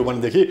गरिदियो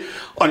भनेदेखि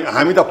अनि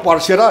हामी त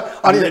पर्सेर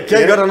अनि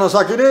केही गर्न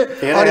नसकिने,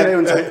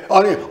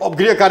 अनि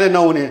गृह कार्य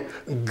नहुने।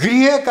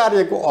 गृह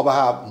कार्यको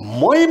अभाव,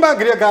 मैमा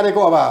गृह कार्यको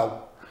अभाव।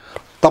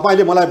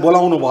 तपाईँले मलाई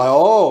बोलाउनु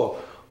भयो,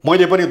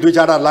 मैले पनि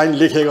 2-4 लाइन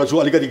लेखेको छु,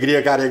 अलिकति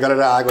गृह कार्य गरेर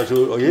आएको छु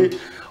है।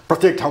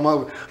 प्रत्येक ठाउँमा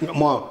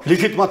म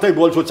लिखित मात्रै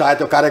बोल्छु, चाहे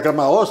त्यो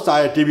कार्यक्रममा होस्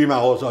चाहे टिभीमा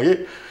होस् है।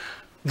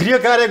 गृह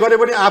कार्य गरे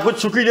पनि आफू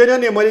चुकिँदैन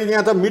नि। मैले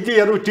यहाँ त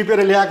मितिहरू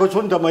टिपेर ल्याएको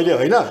छु नि त मैले,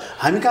 होइन?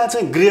 हामी कहाँ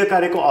चाहिँ गृह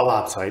कार्यको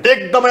अभाव छ,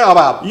 एकदमै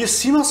अभाव। यो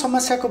सीमा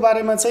समस्याको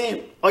बारेमा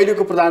चाहिँ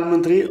अहिलेको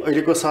प्रधानमन्त्री,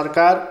 अहिलेको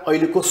सरकार,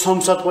 अहिलेको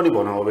संसद पनि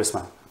भनौँ अब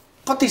यसमा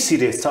कति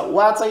सिरियस छ?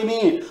 वा चाहिँ नि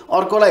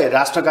अर्कोलाई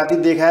राष्ट्रघाती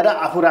देखाएर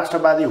आफू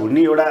राष्ट्रवादी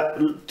हुने एउटा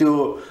त्यो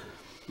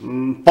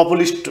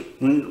पपुलिस्ट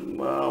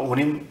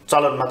हुने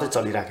चलन मात्रै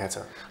चलिरहेको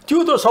छ।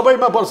 त्यो त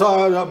सबैमा पर्छ।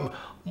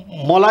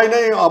 मलाई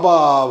नै अब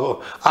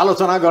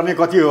आलोचना गर्ने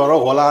कतिहरू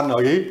होलान्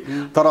है,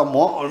 तर म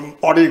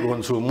अडिग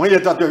हुन्छु। मैले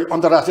त त्यो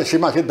अन्तर्राष्ट्रिय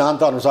सीमा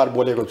सिद्धान्त अनुसार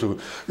बोलेको छु।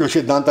 यो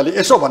सिद्धान्तले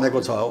यसो भनेको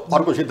छ,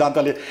 अर्को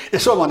सिद्धान्तले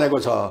यसो भनेको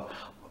छ।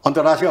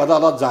 अन्तर्राष्ट्रिय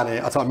अदालत जाने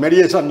अथवा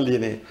मेडिएसन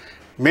लिने,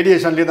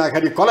 मेडिएसन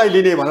लिँदाखेरि कसलाई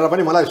लिने भनेर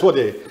पनि मलाई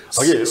सोधे।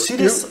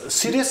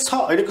 सिरियस छ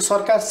अहिलेको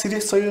सरकार?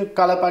 सिरियस छ यो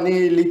कालापानी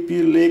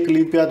लेक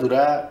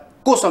लिम्पियाधुरा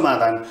को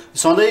समाधान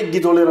सधैँ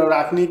गिदोलेर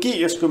राख्ने कि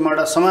यसको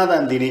एउटा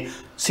समाधान दिने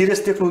सिरियस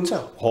देख्नुहुन्छ?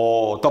 हो,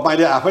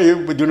 तपाईँले आफै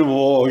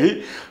दिनुभयो कि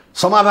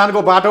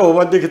समाधानको बाटो हो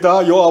भनेदेखि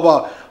त यो अब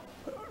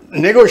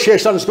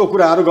नेगोसिएसन्सको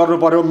कुराहरू गर्नु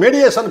पर्यो,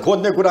 मेडिएसन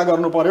खोज्ने कुरा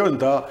गर्नु पर्यो नि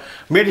त।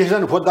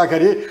 मेडिएसन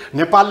खोज्दाखेरि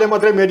नेपालले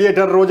मात्रै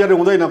मेडिएटर रोजेर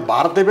हुँदैन,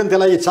 भारतले पनि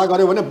त्यसलाई इच्छा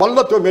गर्यो भने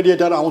बल्ल त्यो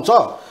मेडिएटर आउँछ।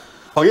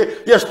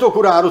 अघि यस्तो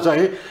कुराहरू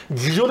चाहिँ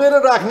गिजोलेर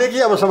राख्ने कि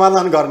अब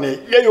समाधान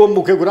गर्ने, यही हो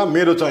मुख्य कुरा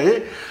मेरो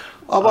चाहिँ।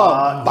 अब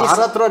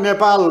भारत र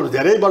नेपाल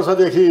धेरै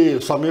वर्षदेखि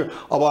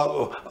अब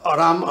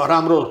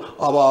राम्रो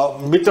अब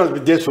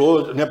मित्र देश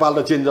हो नेपाल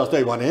र चीन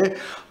जस्तै भने,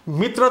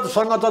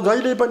 मित्रसँग त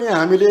जहिले पनि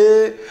हामीले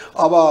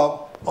अब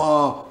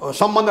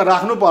सम्बन्ध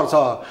राख्नुपर्छ।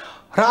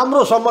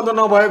 राम्रो सम्बन्ध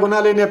नभएको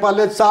हुनाले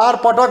नेपालले 4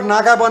 पटक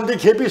नाकाबन्दी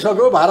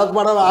खेपिसक्यो,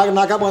 भारतबाट आएको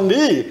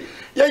नाकाबन्दी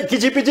यही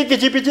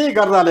किचिपिची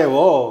गर्दाले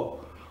हो।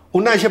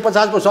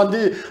 1950 को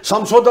सन्धि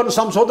संशोधन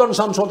संशोधन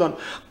संशोधन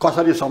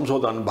कसरी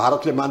संशोधन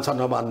भारतले मान्छ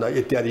नमान्दा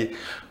इत्यादि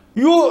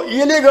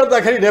यसले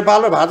गर्दाखेरि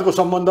नेपाल र भारतको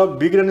सम्बन्ध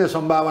बिग्रिने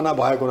सम्भावना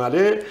भएको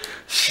हुनाले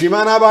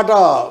सिमानाबाट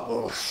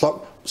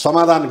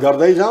समाधान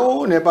गर्दै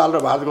जाउँ नेपाल र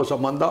भारतको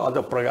सम्बन्ध अझ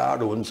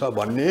प्रगाढ हुन्छ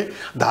भन्ने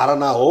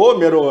धारणा हो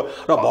मेरो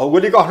र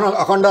भौगोलिक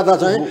अखण्डता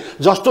चाहिँ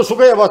जस्तो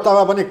सुकै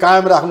अवस्थामा पनि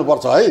कायम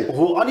राख्नुपर्छ है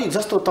हो अनि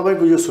जस्तो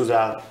तपाईको यो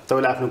सुझाव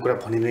तपाईले आफ्नो कुरा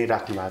भनि नै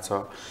राख्नु भएको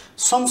छ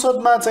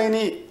संसदमा चाहिँ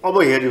नि अब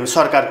हेर्नु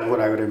सरकारको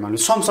कुरा गरे भने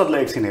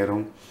संसदलाई एकछिन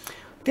हेरौँ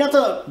त्यहाँ त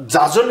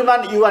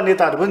जाजल्यमान युवा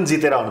नेताहरू पनि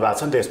जितेर आउनु भएको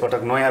छ नि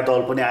त्यसपटक नयाँ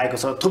दल पनि आएको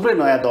छ थुप्रै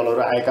नयाँ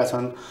दलहरू आएका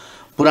छन्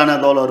पुराना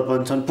दलहरू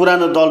पनि छन्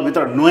पुरानो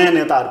दलभित्र नयाँ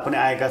नेताहरू पनि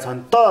आएका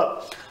छन् त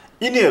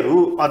यिनीहरू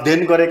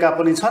अध्ययन गरेका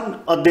पनि छन्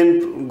अध्ययन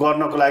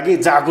गर्नको लागि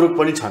जागरुक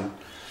पनि छन्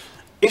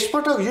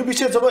यसपटक यो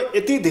विषय जब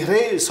यति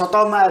धेरै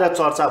सतहमा आएर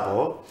चर्चा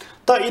भयो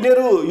त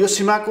यिनीहरू यो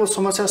सीमाको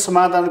समस्या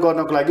समाधान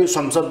गर्नको लागि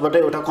संसदबाट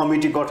एउटा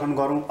कमिटी गठन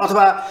गरौँ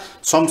अथवा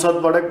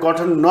संसदबाट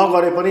गठन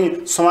नगरे पनि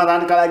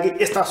समाधानका लागि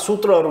यस्ता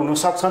सूत्रहरू हुन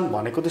सक्छन्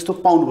भनेको त्यस्तो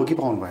पाउनुभयो कि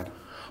पाउनु भएन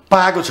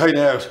पाएको छैन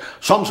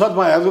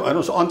संसदमा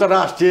हेर्नुहोस्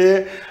अन्तर्राष्ट्रिय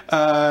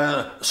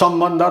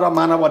सम्बन्ध र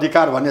मानव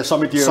अधिकार भन्ने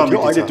समितिहरू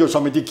थियो अहिले त्यो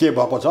समिति के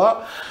भएको छ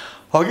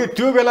अघि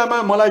त्यो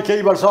बेलामा मलाई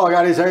केही वर्ष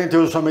अगाडि चाहिँ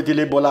त्यो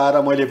समितिले बोलाएर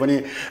मैले पनि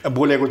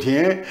बोलेको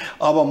थिएँ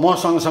अब म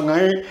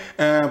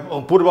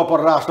सँगसँगै पूर्व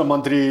परराष्ट्र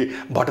मन्त्री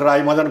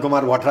भट्टराई मदन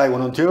कुमार भट्टराई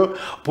हुनुहुन्थ्यो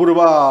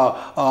पूर्व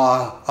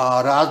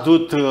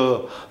राजदूत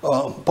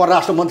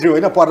परराष्ट्र मन्त्री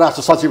होइन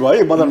परराष्ट्र सचिव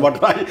है मदन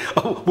भट्टराई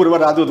पूर्व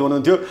राजदूत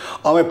हुनुहुन्थ्यो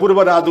अब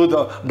पूर्व राजदूत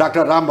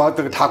डाक्टर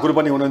रामभक्त ठाकुर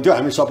पनि हुनुहुन्थ्यो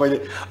हामी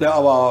सबैले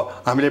अब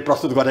हामीले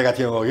प्रस्तुत गरेका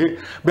थियौँ अघि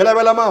बेला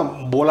बेलामा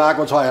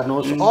बोलाएको छ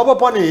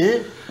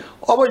हेर्नुहोस्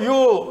अब यो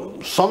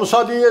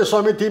संसदीय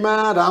समितिमा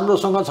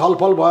राम्रोसँग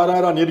छलफल भएर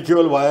र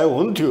निर्क्युल भए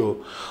हुन्थ्यो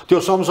त्यो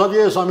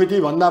संसदीय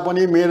समिति भन्दा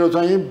पनि मेरो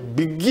चाहिँ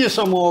विज्ञ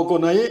समूहको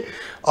नै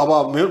अब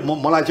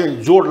मलाई चाहिँ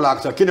जोड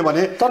लाग्छ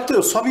किनभने तर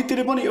त्यो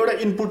समितिले पनि एउटा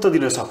इनपुट त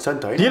दिन सक्छ नि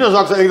त हैन दिन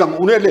सक्छ एकदम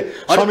उनीहरूले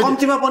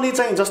कम्तीमा पनि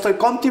चाहिँ जस्तै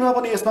कम्तीमा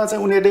पनि यसमा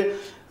चाहिँ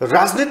उनीहरूले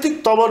राजनीतिक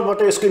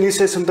तवरबाट यसको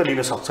इनिसिएसन त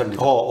लिन सक्छन् नि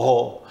हो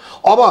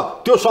अब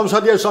त्यो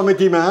संसदीय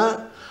समितिमा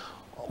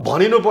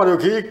भनिनु पर्यो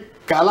कि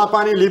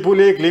कालापानी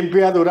लिपुलेक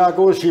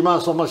लिम्पियाधुराको सीमा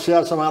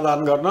समस्या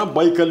समाधान गर्न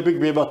वैकल्पिक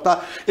व्यवस्था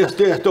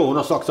यस्तो यस्तो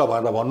हुन सक्छ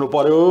भनेर भन्नु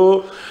पर्यो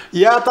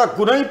या त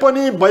कुनै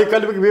पनि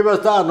वैकल्पिक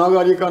व्यवस्था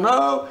नगरिकन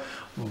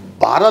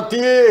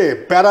भारतीय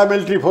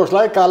प्यारामिलिट्री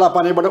फोर्सलाई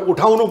कालापानीबाट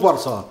उठाउनु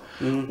पर्छ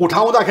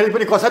उठाउँदाखेरि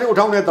पनि कसरी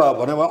उठाउने त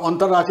भने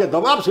अन्तर्राष्ट्रिय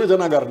दबाब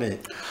सृजना गर्ने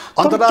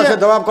अन्तर्राष्ट्रिय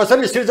दबाब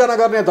कसरी सृजना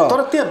गर्ने त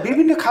तर त्यहाँ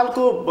विभिन्न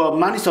खालको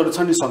मानिसहरू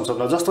छन् नि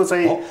संसदमा जस्तो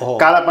चाहिँ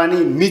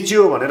कालापानी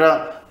मिच्यो भनेर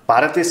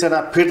भारतीय सेना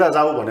फिर्ता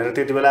जाऊ भनेर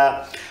त्यति बेला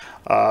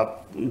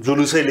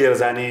जुलुसै लिएर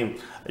जाने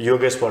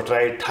योगेश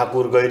भट्टराई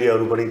ठाकुर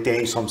गैरीहरू पनि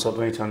त्यही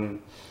संसदमै छन्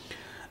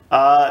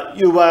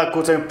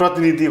युवाको चाहिँ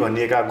प्रतिनिधि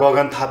भनिएका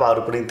गगन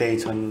थापाहरू पनि त्यही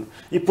छन्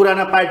यी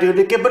पुराना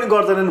पार्टीहरूले के पनि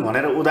गर्दैनन्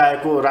भनेर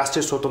उदाएको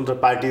राष्ट्रिय स्वतन्त्र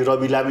पार्टी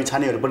रवि लामी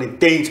छानेहरू पनि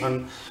त्यही छन्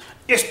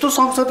यस्तो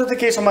संसदले त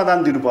केही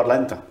समाधान दिनु पर्ला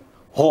नि त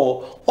हो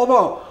अब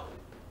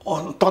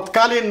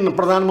तत्कालीन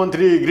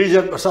प्रधानमन्त्री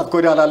गिरिजाप्रसाद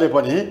कोइरालाले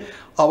पनि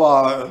अब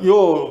यो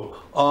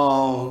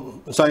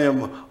चाहिँ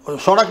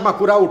सडकमा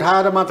कुरा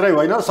उठाएर मात्रै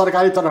होइन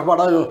सरकारी तर्फबाट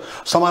यो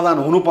समाधान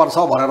हुनुपर्छ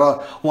भनेर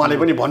उहाँले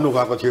पनि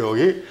भन्नुभएको थियो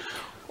कि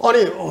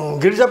अनि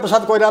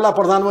गिरिजाप्रसाद कोइराला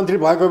प्रधानमन्त्री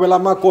भएको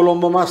बेलामा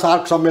कोलम्बोमा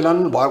सार्क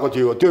सम्मेलन भएको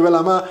थियो त्यो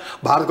बेलामा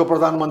भारतको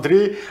प्रधानमन्त्री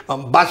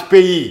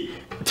वाजपेयी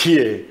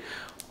थिए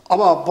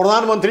अब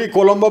प्रधानमन्त्री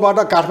कोलम्बोबाट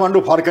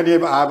काठमाडौँ फर्कने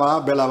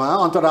बेलामा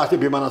अन्तर्राष्ट्रिय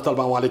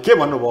विमानस्थलमा उहाँले के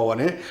भन्नुभयो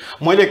भने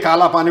मैले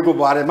कालापानीको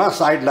बारेमा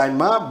साइड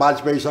लाइनमा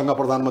वाजपेयीसँग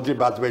प्रधानमन्त्री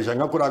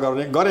वाजपेयीसँग कुरा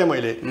गरेँ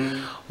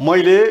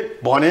मैले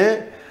भने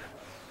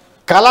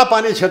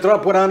कालापानी क्षेत्र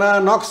पुराना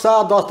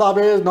नक्सा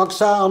दस्तावेज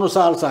नक्सा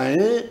अनुसार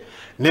चाहिँ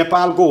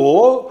नेपालको हो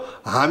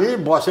हामी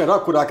बसेर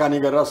कुराकानी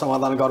गरेर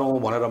समाधान गरौँ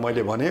भनेर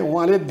मैले भने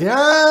उहाँले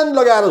ध्यान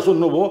लगाएर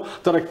सुन्नुभयो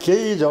तर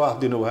केही जवाफ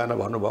दिनु भएन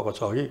भन्नुभएको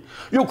छ कि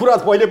यो कुरा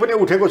पहिले पनि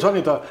उठेको छ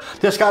नि त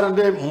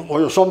त्यसकारणले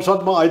यो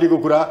संसदमा अहिलेको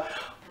कुरा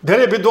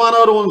धेरै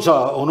विद्वानहरू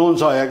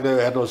हुनुहुन्छ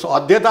हेर्नुहोस्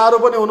अध्येताहरू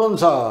पनि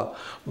हुनुहुन्छ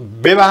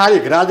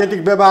व्यवहारिक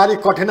राजनीतिक व्यवहारिक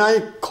कठिनाई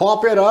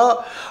खपेर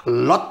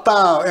लत्ता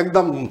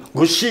एकदम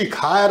घुसी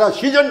खाएर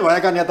सिजन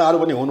भएका नेताहरू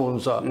पनि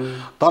हुनुहुन्छ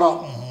तर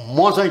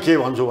म चाहिँ के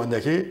भन्छु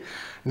भनेदेखि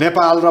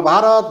नेपाल र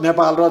भारत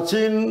नेपाल र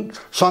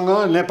चीनसँग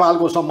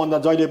नेपालको सम्बन्ध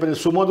जहिले पनि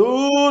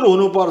सुमधुर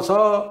हुनुपर्छ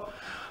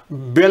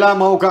बेला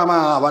मौकामा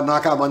अब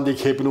नाकाबन्दी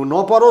खेप्नु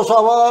नपरोस्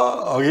अब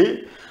अघि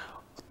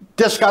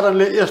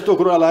त्यसकारणले यस्तो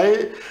कुरालाई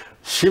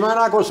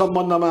सिमानाको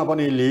सम्बन्धमा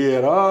पनि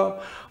लिएर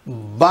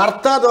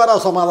वार्ताद्वारा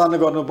समाधान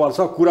गर्नुपर्छ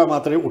कुरा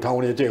मात्रै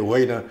उठाउने चाहिँ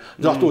होइन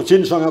जस्तो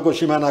चीनसँगको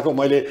सिमानाको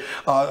मैले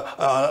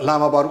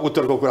लामाबार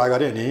उत्तरको कुरा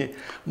गरेँ नि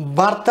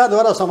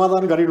वार्ताद्वारा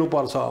समाधान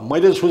गरिनुपर्छ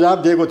मैले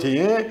सुझाव दिएको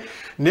थिएँ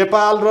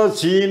नेपाल र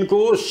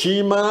चीनको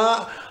सीमा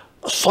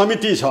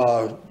समिति छ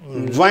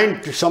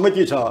जोइन्ट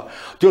समिति छ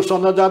त्यो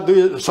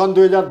सन्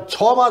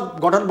 2006 मा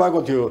गठन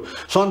भएको थियो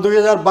सन्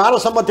 2012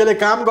 सम्म त्यसले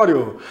काम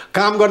गर्यो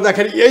काम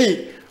गर्दाखेरि यही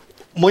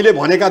मैले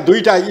भनेका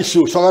दुईटा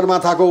इस्यु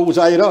सगरमाथाको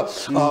उचाइ र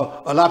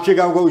लाप्चे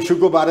गाउँको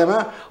इस्युको बारेमा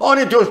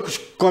अनि त्यो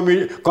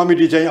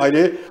कमिटी चाहिँ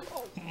अहिले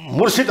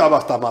मूर्छित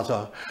अवस्थामा छ।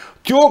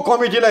 त्यो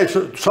कमिटीलाई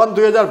सन्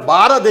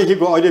 2012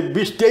 देखिको अहिले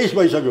 20-23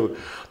 भइसक्यो,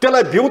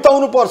 त्यसलाई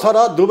बिउताउनु पर्छ र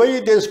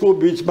दुवै देशको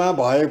बिचमा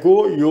भएको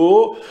यो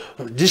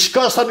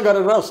डिस्कसन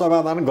गरेर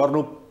समाधान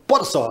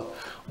गर्नुपर्छ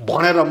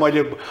भनेर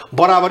मैले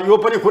बराबर यो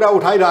पनि कुरा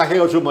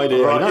उठाइराखेको छु मैले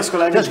हैन।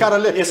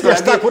 त्यसकारणले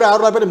यस्ता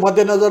कुराहरूलाई पनि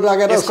मध्यनजर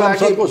राखेर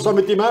संसदको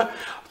समितिमा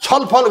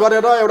छलफल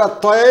गरेर एउटा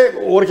तय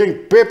वर्किङ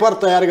पेपर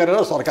तयार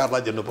गरेर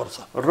सरकारलाई दिनुपर्छ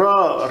र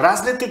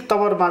राजनीतिक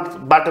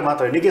तवरबाट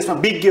मात्र होइन कि यसमा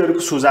विज्ञहरूको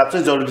सुझाव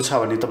चाहिँ जरुरी छ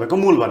भन्ने तपाईँको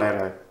मूल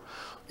भनाइरह्यो।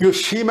 यो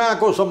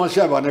सीमाको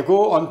समस्या भनेको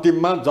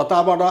अन्तिममा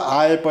जताबाट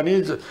आए पनि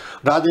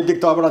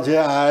राजनीतिक तवरबाट जे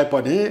आए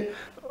पनि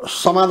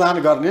समाधान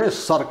गर्ने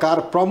सरकार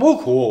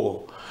प्रमुख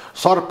हो।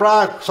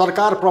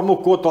 सरकार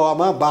प्रमुखको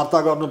तहमा वार्ता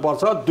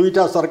गर्नुपर्छ।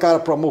 दुईटा सरकार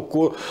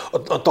प्रमुखको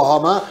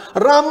तहमा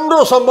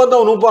राम्रो सम्बन्ध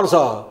हुनुपर्छ।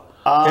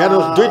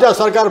 हेर्नुहोस्, दुईटा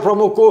सरकार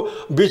प्रमुखको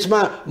बिचमा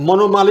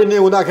मनोमालिन्य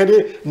हुँदाखेरि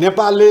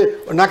नेपालले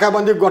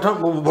नाकाबन्दी गठन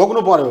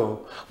भोग्नु पर्यो।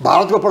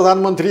 भारतको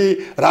प्रधानमन्त्री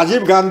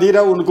राजीव गान्धी र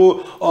उनको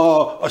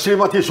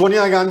श्रीमती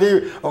सोनिया गान्धी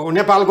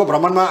नेपालको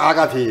भ्रमणमा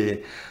आएका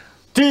थिए।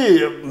 ती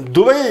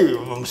दुवै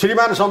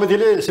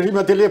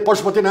श्रीमतीले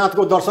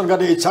पशुपतिनाथको दर्शन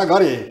गर्ने इच्छा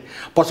गरे।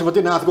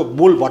 पशुपतिनाथको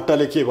मूल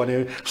भट्टले के भने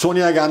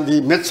सोनिया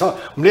गान्धी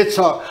म्लेच्छ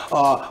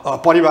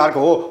परिवारको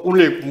हो,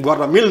 उनले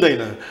गर्न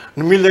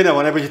मिल्दैन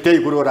भनेपछि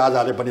त्यही कुरो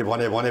राजाले पनि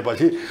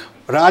भनेपछि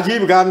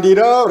राजीव गान्धी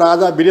र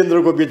राजा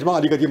वीरेन्द्रको बिचमा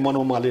अलिकति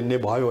मनोमालिन्य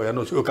भयो।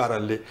 हेर्नुहोस्, यो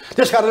कारणले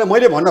त्यसकारणले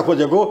मैले भन्न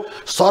खोजेको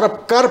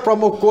सरकार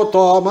प्रमुखको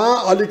तहमा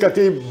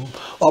अलिकति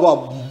अब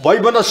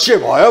वैमनस्य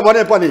भयो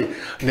भने पनि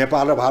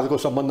नेपाल र भारतको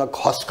सम्बन्ध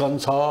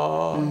खस्कन्छ।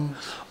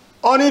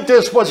 अनि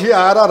त्यसपछि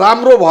आएर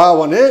राम्रो भयो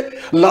भने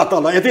ल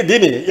त ल यति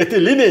दिने यति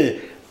लिने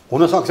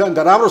हुनसक्छ नि त।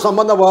 राम्रो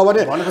सम्बन्ध भयो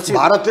भने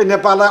भारतले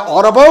नेपाललाई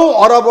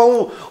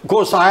अरबौँको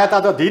सहायता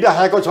त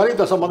दिइराखेको छ नि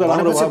त। सम्बन्ध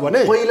राम्रो भयो भने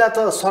पहिला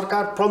त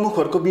सरकार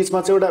प्रमुखहरूको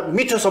बिचमा चाहिँ एउटा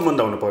मिठो सम्बन्ध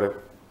हुनु पर्यो।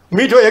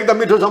 एकदम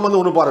मिठो सम्बन्ध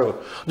हुनु पर्यो।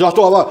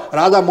 जस्तो अब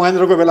राजा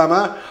महेन्द्रको बेलामा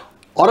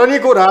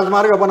अरनीको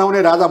राजमार्ग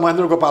बनाउने राजा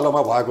महेन्द्रको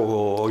पालोमा भएको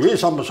हो। यही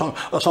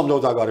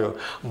सम्झौता गर्यो।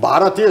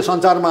 भारतीय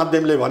सञ्चार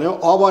माध्यमले भन्यो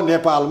अब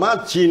नेपालमा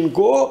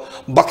चीनको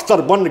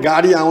बख्तरबन्द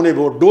गाडी आउने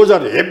भयो,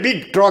 डोजर हेभी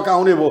ट्रक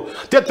आउने भयो,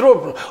 त्यत्रो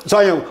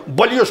चाहिँ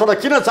बलियो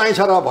सडक किन चाहिन्छ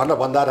र भनेर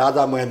भन्दा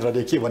राजा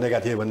महेन्द्रले के भनेका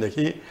थिए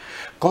भनेदेखि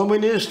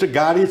कम्युनिस्ट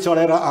गाडी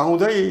चढेर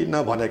आउँदैन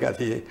भनेका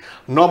थिए।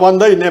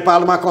 नभन्दै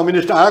नेपालमा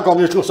कम्युनिस्ट आयो,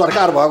 कम्युनिस्टको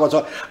सरकार भएको छ।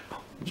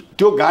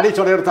 त्यो गाडी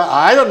चढेर त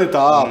आयो नि त,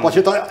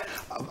 पछि त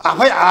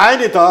आफै आए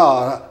नि त,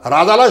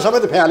 राजालाई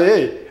समेत फ्याले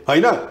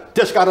होइन।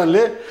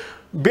 त्यसकारणले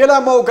बेला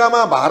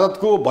मौकामा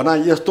भारतको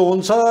भनाइ यस्तो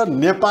हुन्छ।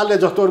 नेपालले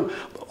जस्तो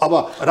अब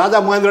राजा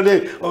महेन्द्रले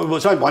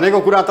भनेको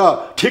कुरा त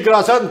ठिक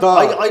रहेछ नि त।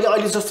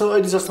 अहिले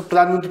जस्तो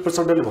प्रधानमन्त्री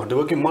प्रचण्डले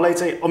भन्नुभयो कि मलाई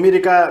चाहिँ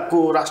अमेरिकाको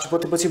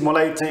राष्ट्रपतिपछि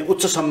मलाई चाहिँ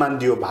उच्च सम्मान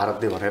दियो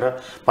भारतले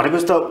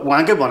भनेपछि त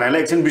उहाँकै भनाइलाई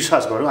एकछिन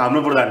विश्वास गरौँ।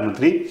 हाम्रो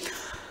प्रधानमन्त्री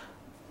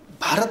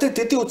भारतले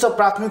त्यति उच्च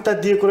प्राथमिकता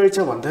दिएको रहेछ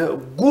भन्दा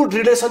गुड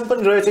रिलेसन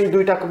पनि रहेछ यी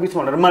दुईटाको बिचमा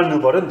भनेर मान्नु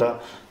पर्यो नि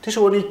त।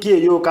 त्यसो भने के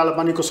यो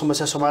कालापानीको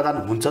समस्या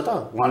समाधान हुन्छ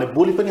त? उहाँले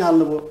बोली पनि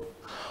हाल्नुभयो।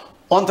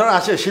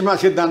 अन्तर्राष्ट्रिय सीमा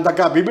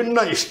सिद्धान्तका विभिन्न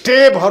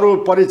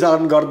स्टेपहरू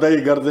परिचालन गर्दै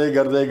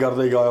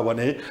गयो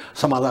भने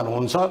समाधान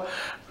हुन्छ।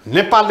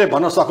 नेपालले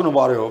भन्न सक्नु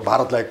पर्यो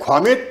भारतलाई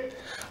ख्वामित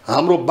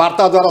हाम्रो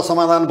वार्ताद्वारा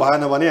समाधान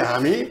भएन भने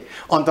हामी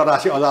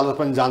अन्तर्राष्ट्रिय अदालत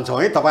पनि जान्छौँ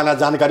है, तपाईँलाई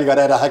जानकारी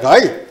गराइराखेको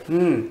है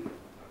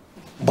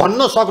भन्न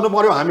सक्नु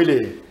पर्यो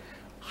हामीले।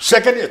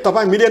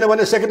 तपाईँ मिलेन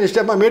भने सेकेन्ड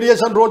स्टेपमा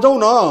मेडिएसन रोजौँ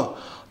न।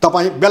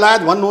 तपाईँ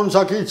बेलायत भन्नुहुन्छ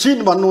कि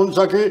चीन भन्नुहुन्छ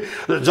कि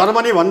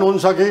जर्मनी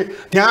भन्नुहुन्छ कि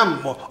त्यहाँ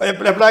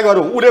एप्लाई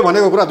गरौँ, उसले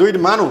भनेको कुरा दुई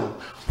मानौँ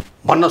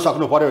भन्न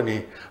सक्नु पर्यो नि।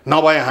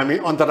 नभए हामी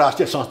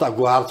अन्तर्राष्ट्रिय संस्था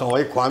गुहार्छौँ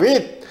है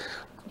ख्वामित,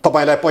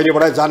 तपाईँलाई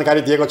पहिलेबाटै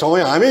जानकारी दिएको छौँ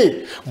है हामी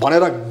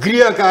भनेर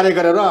गृह कार्य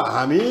गरेर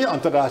हामी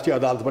अन्तर्राष्ट्रिय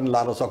अदालत पनि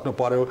लान सक्नु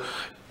पर्यो।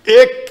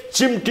 एक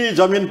चिम्टी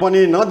जमिन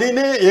पनि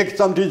नदिने, एक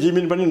चम्टी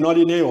जमिन पनि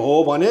नलिने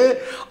हो भने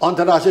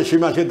अन्तर्राष्ट्रिय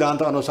सीमा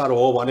सिद्धान्त अनुसार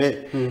हो भने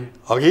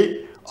अघि।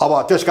 अब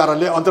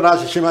त्यसकारणले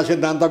अन्तर्राष्ट्रिय सीमा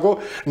सिद्धान्तको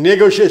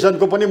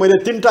नेगोसिएसनको पनि मैले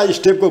 3टा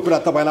स्टेपको कुरा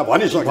तपाईँलाई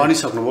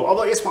भनिसक्नुभयो। अब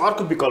यसमा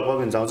अर्को विकल्प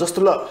पनि जाउँ।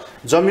 जस्तो ल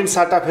जमिन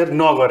साटाफेर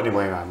नगर्ने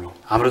भयो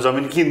हाम्रो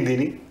जमिन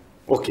किनिदिने,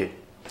 ओके।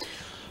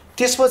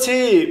 त्यसपछि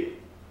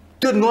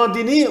त्यो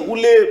नदिने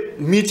उसले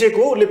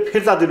मिचेको उसले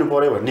फिर्ता दिनु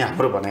पर्यो भन्ने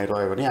हाम्रो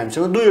भनाइरह्यो भने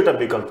हामीसँग दुईवटा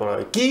विकल्प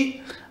रह्यो कि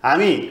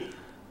हामी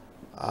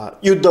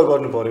युद्ध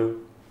गर्नु पर्यो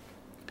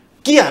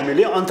कि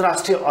हामीले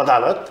अन्तर्राष्ट्रिय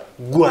अदालत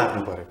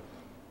गुहार्नु पर्यो,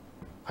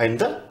 होइन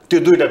त? त्यो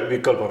दुईवटा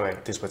विकल्प रह्यो।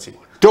 त्यसपछि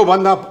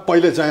त्योभन्दा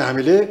पहिले चाहिँ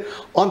हामीले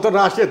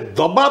अन्तर्राष्ट्रिय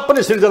दबाब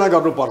पनि सिर्जना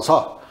गर्नुपर्छ।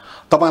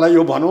 तपाईँलाई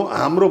यो भनौँ,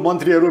 हाम्रो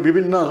मन्त्रीहरू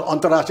विभिन्न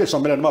अन्तर्राष्ट्रिय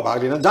सम्मेलनमा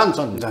भाग लिन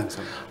जान्छन्।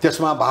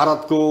 त्यसमा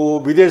भारतको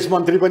विदेश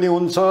मन्त्री पनि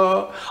हुन्छ,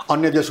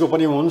 अन्य देशको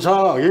पनि हुन्छ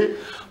है।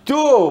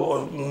 त्यो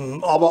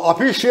अब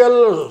अफिसियल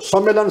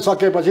सम्मेलन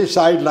सकेपछि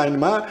साइड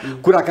लाइनमा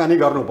कुराकानी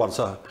गर्नुपर्छ।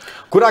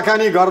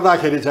 कुराकानी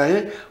गर्दाखेरि चाहिँ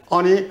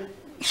अनि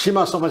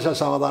सीमा समस्या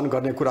समाधान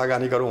गर्ने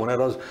कुराकानी गरौँ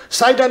भनेर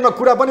साइडलाइनमा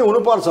कुरा पनि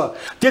हुनुपर्छ।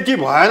 त्यति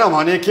भएन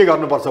भने के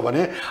गर्नुपर्छ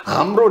भने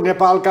हाम्रो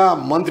नेपालका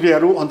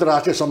मन्त्रीहरू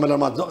अन्तर्राष्ट्रिय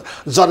सम्मेलनमा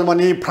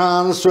जर्मनी,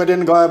 फ्रान्स,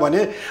 स्विडेन गयो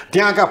भने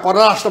त्यहाँका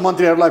परराष्ट्र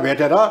मन्त्रीहरूलाई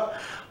भेटेर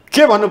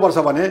के भन्नुपर्छ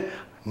भने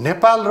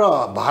नेपाल र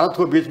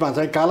भारतको बिचमा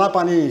चाहिँ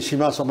कालापानी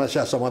सीमा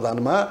समस्या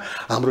समाधानमा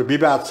हाम्रो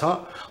विवाद छ।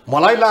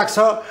 मलाई लाग्छ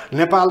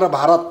नेपाल र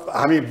भारत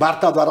हामी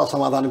वार्ताद्वारा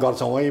समाधान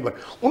गर्छौँ है।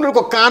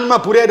 उनीहरूको कानमा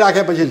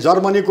पुर्याइराखेपछि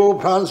जर्मनीको,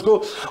 फ्रान्सको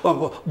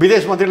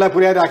विदेश मन्त्रीलाई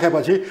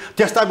पुर्याइराखेपछि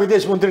त्यस्ता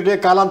विदेश मन्त्रीले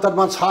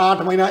कालान्तरमा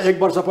 6-8 महिना 1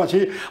 वर्षपछि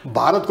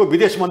भारतको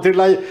विदेश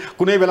मन्त्रीलाई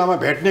कुनै बेलामा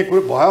भेट्ने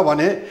भयो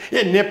भने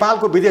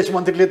नेपालको विदेश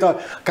मन्त्रीले त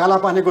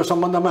कालापानीको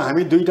सम्बन्धमा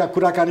हामी दुईटा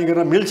कुराकानी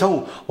गरेर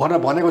मिल्छौँ भनेर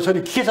भनेको छ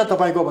नि। के छ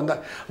तपाईँको भन्दा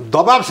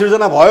दबाब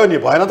सिर्जना भयो नि,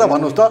 भएन त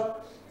भन्नुहोस् त?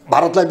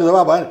 भारतलाई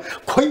दबाब भएन?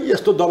 खोइ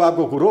यस्तो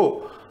दबाबको कुरो।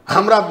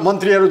 हाम्रा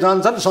मन्त्रीहरू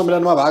जान्छन्,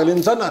 सम्मेलनमा भाग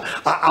लिन्छन्,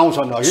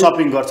 आउँछन्,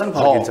 सपिङ गर्छन्,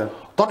 फर्किन्छन्।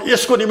 तर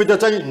यसको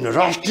निमित्त चाहिँ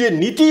राष्ट्रिय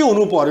नीति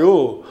हुनु पर्यो।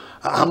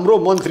 हाम्रो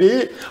मन्त्री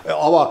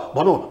अब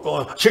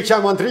भनौँ शिक्षा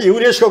मन्त्री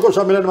युनेस्को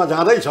सम्मेलनमा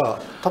जाँदैछ।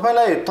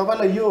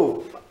 तपाईँलाई यो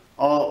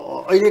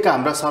अहिलेका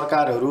हाम्रा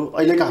सरकारहरू,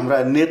 अहिलेका हाम्रा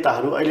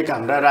नेताहरू, अहिलेका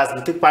हाम्रा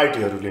राजनीतिक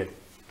पार्टीहरूले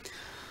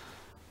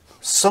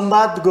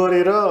संवाद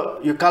गरेर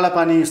यो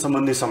कालापानी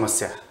सम्बन्धी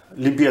समस्या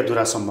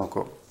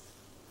लिम्पियाधुरासम्मको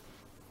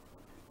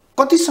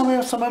कति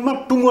समयमा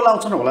टुङ्गो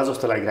लाउँछन् होला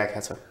जस्तो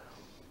लागिरहेको छ।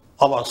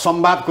 अब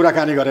संवाद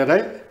कुराकानी गरेर है,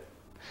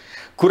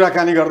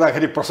 कुराकानी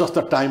गर्दाखेरि प्रशस्त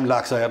टाइम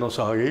लाग्छ हेर्नुहोस्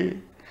अघि।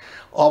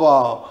 अब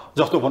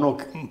जस्तो भनौँ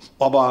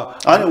अब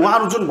होइन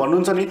उहाँहरू जुन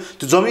भन्नुहुन्छ नि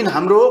त्यो जमिन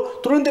हाम्रो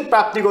तुरुन्तै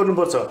प्राप्ति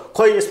गर्नुपर्छ।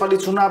 खोइ यसपालि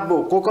चुनाव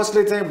भयो,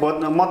 कसले चाहिँ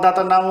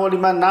मतदाता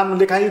नामावलीमा नाम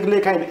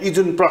लेखाएन, यी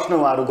जुन प्रश्न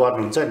उहाँहरू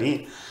गर्नुहुन्छ नि,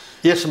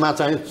 यसमा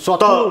चाहिँ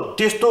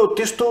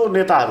त्यस्तो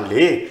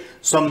नेताहरूले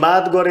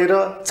संवाद गरेर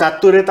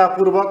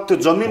चातुर्यतापूर्वक त्यो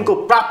जमिनको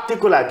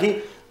प्राप्तिको लागि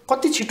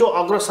कति छिटो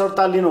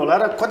अग्रसरता लिनु होला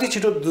र कति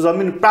छिटो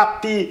जमिन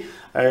प्राप्ति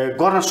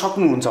गर्न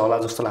सक्नुहुन्छ होला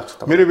जस्तो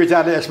लाग्छ। मेरो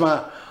विचारले यसमा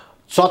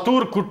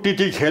चतुर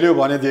कुटनीति खेल्यो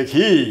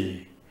भनेदेखि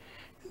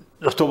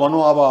जस्तो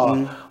भनौँ अब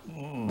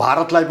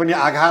भारतलाई पनि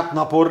आघात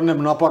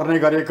नपर्ने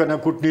गरिकन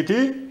कुटनीति,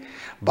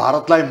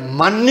 भारतलाई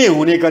मान्ने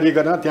हुने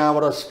गरिकन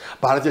त्यहाँबाट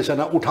भारतीय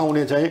सेना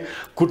उठाउने चाहिँ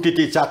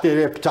कुटनीति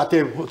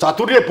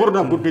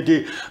चातुर्यपूर्ण कुटनीति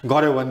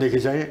गऱ्यो भनेदेखि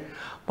चाहिँ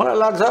मलाई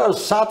लाग्छ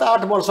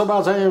 7-8 वर्षमा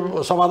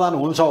चाहिँ समाधान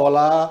हुन्छ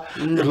होला।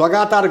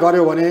 लगातार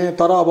गऱ्यो भने,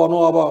 तर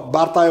भनौँ अब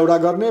वार्ता एउटा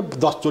गर्ने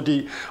 10 चोटि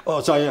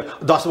चाहिँ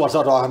 10 वर्ष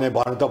रहने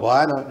भने त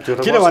भएन।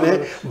 किनभने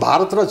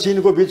भारत र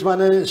चीनको बिचमा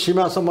नै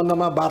सीमा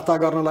सम्बन्धमा वार्ता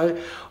गर्नलाई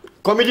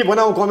कमिटी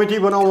बनाऊ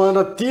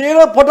भनेर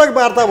 13 पटक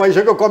वार्ता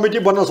भइसक्यो, कमिटी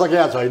बन्न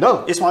सकेका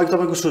छैन। यसमा अघि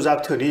तपाईँको सुझाव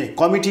थियो नि,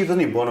 कमिटी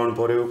पनि बनाउनु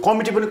पर्यो।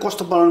 कमिटी पनि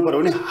कस्तो बनाउनु पर्यो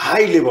भने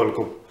हाई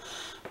लेभलको,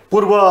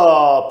 पूर्व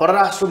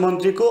परराष्ट्र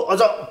मन्त्रीको अझ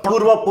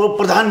पूर्व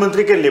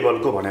प्रधानमन्त्रीकै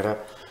लेभलको भनेर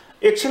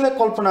एकछिनलाई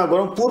कल्पना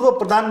गरौँ। पूर्व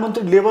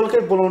प्रधानमन्त्री लेभलकै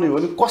बनाउने हो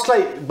भने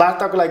कसलाई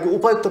वार्ताको लागि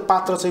उपयुक्त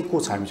पात्र चाहिँ को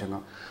छ हामीसँग?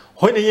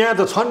 होइन, यहाँ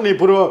त छन् नि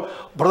पूर्व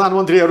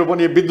प्रधानमन्त्रीहरू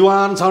पनि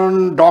विद्वान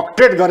छन्,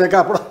 डक्टरेट गरेका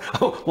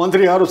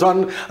मन्त्रीहरू छन्,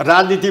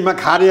 राजनीतिमा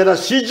खारिएर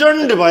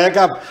सिजन्ड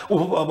भएका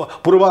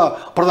पूर्व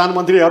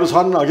प्रधानमन्त्रीहरू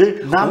छन्। अघि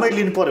नामै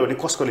लिनु पर्यो भने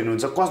कसको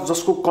लिनुहुन्छ?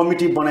 जसको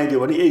कमिटी बनाइदियो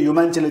भने यो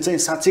मान्छेले चाहिँ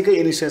साँच्चीकै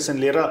इनिसिएसन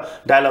लिएर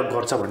डायलग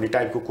गर्छ भन्ने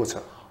टाइपको को छ?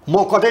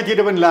 म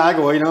कतैतिर पनि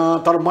लागेको होइन,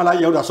 तर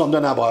मलाई एउटा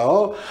सम्झना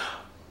भयो।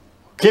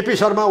 केपी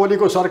शर्मा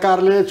ओलीको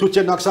सरकारले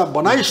चुच्चे नक्सा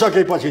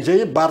बनाइसकेपछि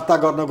चाहिँ वार्ता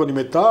गर्नको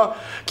निमित्त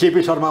केपी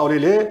शर्मा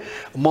ओलीले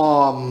म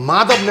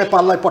माधव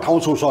नेपाललाई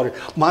पठाउँछु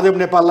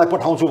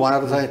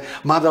भनेर चाहिँ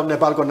माधव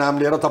नेपालको नाम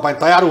लिएर तपाईँ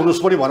तयार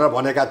हुनुहोस् पनि भनेर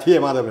भनेका थिए।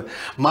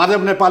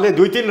 माधव नेपालले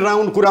 2-3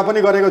 राउन्ड कुरा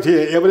पनि गरेको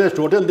थिए। एभरेस्ट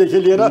होटलदेखि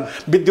लिएर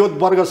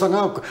विद्युत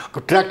वर्गसँग,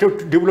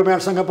 ट्र्याक्टिभ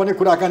डिप्लोमेटसँग पनि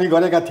कुराकानी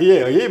गरेका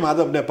थिए है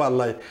माधव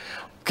नेपाललाई।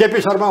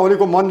 केपी शर्मा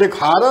ओलीको मनले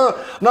खाएर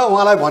न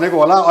उहाँलाई भनेको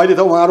होला। अहिले त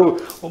उहाँहरू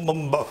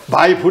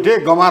भाइ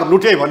फुटे गमार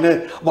लुटे भन्ने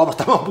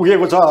अवस्थामा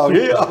पुगेको छ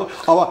अघि।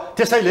 अब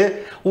त्यसैले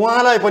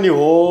उहाँलाई पनि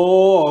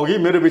हो अघि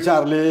मेरो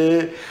विचारले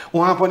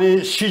उहाँ पनि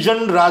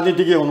सिजन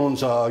राजनीतिज्ञ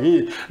हुनुहुन्छ अघि।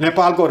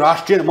 नेपालको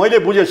राष्ट्रिय मैले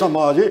बुझेसम्म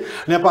अझै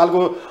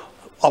नेपालको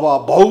अब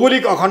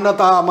भौगोलिक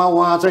अखण्डतामा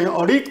उहाँ चाहिँ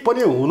अडिग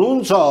पनि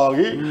हुनुहुन्छ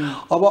अघि।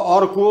 अब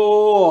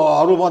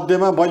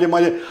अर्कोहरूमध्येमा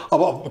मैले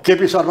अब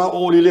केपी शर्मा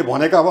ओलीले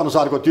भनेका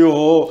अनुसारको त्यो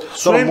हो।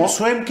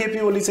 स्वयं केपी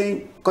ओली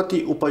चाहिँ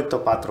कति उपयुक्त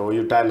पात्र हो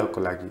यो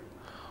डायलगको लागि?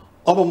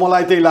 अब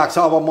मलाई त्यही लाग्छ।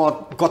 अब म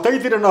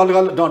कतैतिर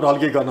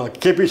नढल्किकन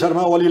केपी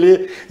शर्मा ओलीले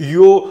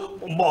यो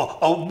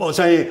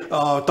चाहिँ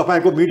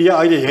तपाईँको मिडिया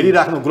अहिले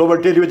हेरिराख्नु, ग्लोबल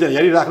टेलिभिजन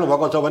हेरिराख्नु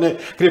भएको छ भने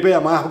कृपया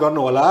माफ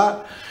गर्नुहोला।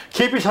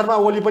 केपी शर्मा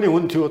ओली पनि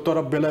हुन्थ्यो,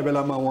 तर बेला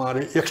बेलामा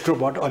उहाँले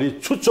एक्स्ट्रोभर्ट अलि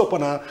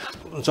छुच्चोपना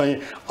चाहिँ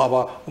अब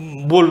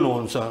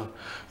बोल्नुहुन्छ।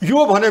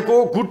 यो भनेको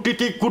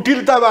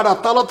कुटिलताबाट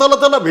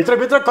तल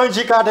भित्रभित्र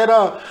कैँची काटेर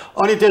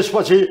अनि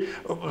त्यसपछि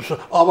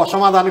अब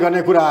समाधान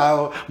गर्ने कुरा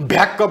आयो।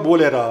 भ्याक्क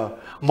बोलेर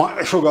म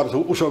यसो गर्छु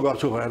उसो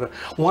गर्छु भनेर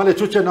उहाँले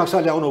चुच्चे नक्सा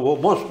ल्याउनु भयो।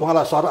 म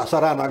उहाँलाई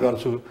सराहना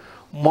गर्छु।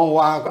 म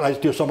उहाँलाई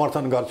त्यो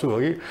समर्थन गर्छु हो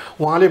कि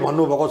उहाँले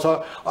भन्नुभएको छ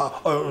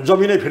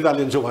जमिनै फिर्ता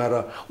लिन्छु भनेर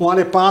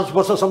उहाँले 5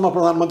 वर्षसम्म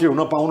प्रधानमन्त्री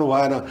हुन पाउनु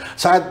भएन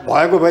सायद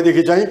भएको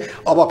भएदेखि चाहिँ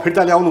अब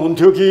फिर्ता ल्याउनु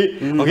हुन्थ्यो कि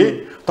हो कि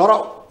तर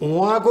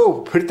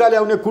उहाँको फिर्ता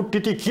ल्याउने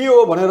कुटनीति के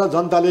हो भनेर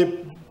जनताले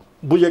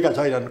बुझेका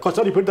छैनन्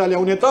कसरी फिर्ता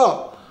ल्याउने त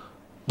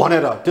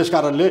भनेर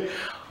त्यसकारणले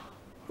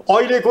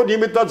अहिलेको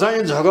निमित्त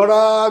चाहिँ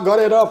झगडा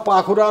गरेर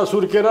पाखुरा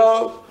सुर्केर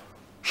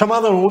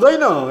समाधान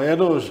हुँदैन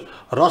हेर्नुहोस्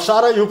रसिया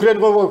र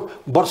युक्रेनको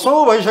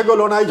वर्षौँ भइसक्यो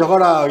लडाइँ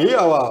झगडा कि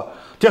अब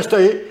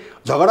त्यस्तै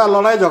झगडा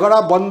लडाइँ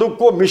झगडा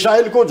बन्दुकको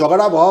मिसाइलको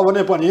झगडा भयो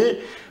भने पनि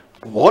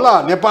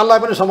होला नेपाललाई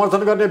पनि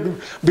समर्थन गर्ने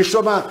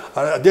विश्वमा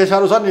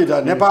देशहरू छन् नि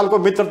नेपालको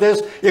मित्र देश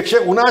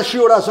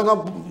 179 वटासँग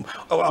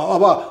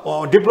अब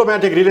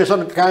डिप्लोमेटिक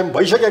रिलेसन कायम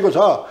भइसकेको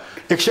छ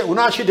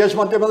 179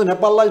 देशमध्येमा त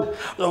नेपाललाई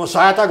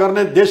सहायता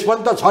गर्ने देश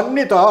पनि त छन्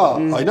नि त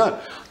होइन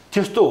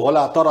त्यस्तो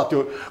होला तर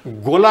त्यो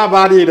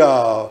गोलाबारी र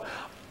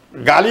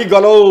गाली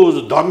गलौज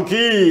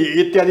धम्की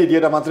इत्यादि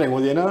दिएर मात्रै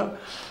हुँदैन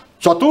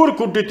चतुर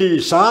कूटनीति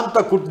शान्त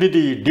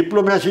कूटनीति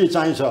डिप्लोमेसी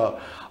चाहिन्छ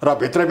र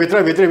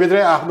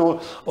भित्रभित्रै आफ्नो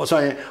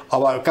चाहिँ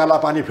अब काला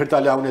पानी फिर्ता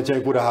ल्याउने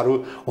चाहिँ कुराहरू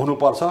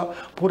हुनुपर्छ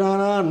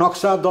पुराना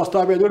नक्सा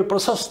दस्तावेजहरू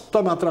प्रशस्त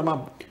मात्रामा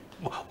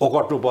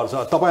ओगट्नुपर्छ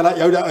तपाईलाई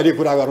एउटा अहिले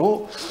कुरा गरौँ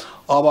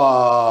अब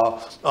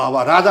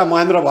राजा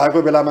महेन्द्र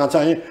भएको बेलामा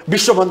चाहिँ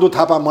विश्वबन्धु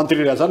थापा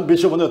मन्त्री रहेछन्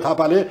विश्वबन्धु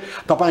थापाले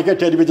तपाईकै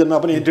टेलिभिजनमा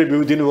पनि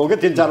इन्टरभ्यू दिनुभयो कि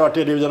 3-4 वटा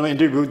टेलिभिजनमा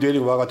इन्टरभ्यू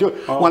दिनुभएको थियो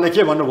उहाँले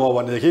के भन्नुभयो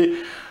भनेदेखि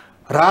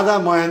राजा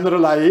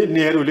महेन्द्रलाई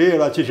नेहरूले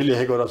एउटा चिठी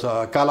लेखेको रहेछ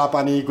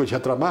कालापानीको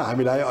क्षेत्रमा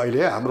हामीलाई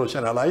अहिले हाम्रो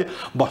सेनालाई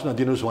बस्न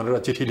दिनुस् भनेर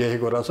चिठी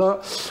लेखेको रहेछ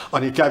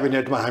अनि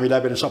क्याबिनेटमा हामीलाई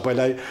पनि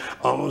सबैलाई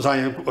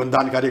चाहिँ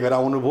जानकारी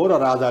गराउनु भयो र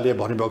राजाले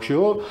भन्नुभएको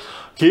थियो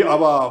कि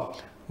अब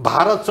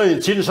भारत चाहिँ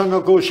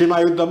चीनसँगको सीमा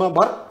युद्धमा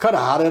भर्खर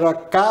हारेर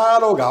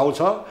कालो घाउ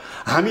छ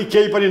हामी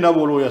केही पनि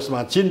नबोलौँ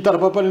यसमा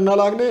चीनतर्फ पनि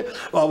नलाग्ने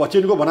अब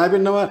चीनको भनाइ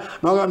पनि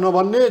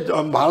नभन्ने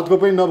भारतको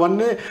पनि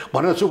नभन्ने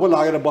भनेर चुप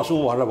लागेर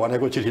बसौँ भनेर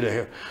भनेको चिठी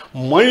लेखेँ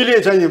मैले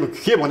चाहिँ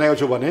के भनेको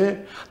छु भने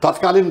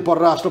तत्कालीन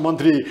परराष्ट्र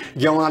मन्त्री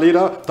गेवाली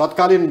र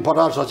तत्कालीन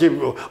परराष्ट्र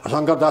सचिव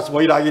शङ्करदास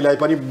बैरागीलाई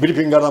पनि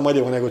ब्रिफिङ गर्दा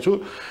मैले भनेको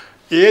छु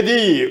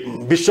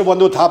यदि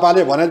विश्वबन्धु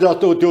थापाले भने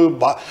जस्तो त्यो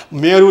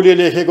मेहरूले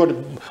लेखेको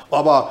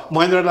अब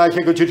महेन्द्रले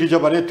लेखेको चिठी छ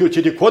भने त्यो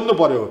चिठी खोज्नु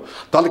पर्यो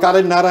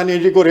तत्कालीन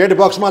नारायणजीको रेड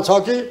बक्समा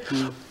छ कि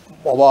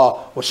अब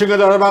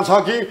सिंहदरबारमा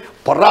छ कि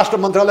परराष्ट्र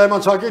मन्त्रालयमा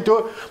छ कि त्यो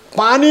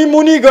पानी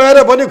मुनि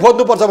गएर पनि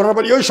खोज्नुपर्छ भनेर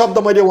पनि यही शब्द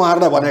मैले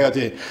उहाँहरूलाई भनेको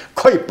थिएँ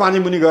खै पानी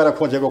मुनि गएर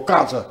खोजेको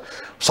कहाँ छ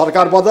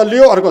सरकार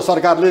बदलियो अर्को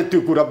सरकारले त्यो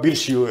कुरा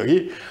बिर्सियो कि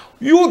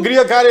यो गृह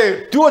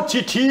कार्य त्यो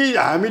चिठी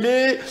हामीले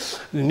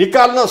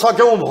निकाल्न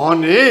सक्यौँ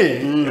भने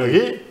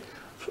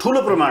ठुलो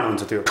प्रमाण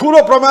हुन्छ त्यो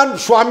ठुलो प्रमाण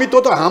स्वामित्व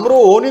त हाम्रो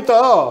हो नि त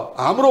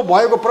हाम्रो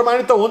भएको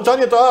प्रमाणित त हुन्छ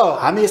नि त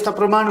हामी यस्ता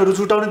प्रमाणहरू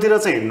छुटाउनेतिर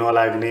चाहिँ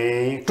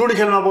नलाग्ने टुडी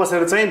खेलमा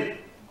बसेर चाहिँ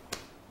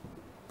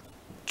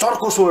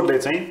चर्को स्वरले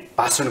चाहिँ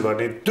भाषण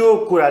गर्ने त्यो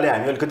कुराले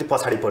हामी अलिकति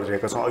पछाडि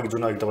परिरहेका छौँ अघि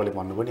जुन तपाईँले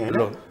भन्नुभयो नि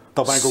होइन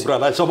तपाईको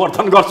कुरालाई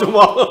समर्थन गर्छु म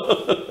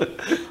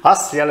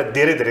हस् यहाँलाई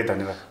धेरै धेरै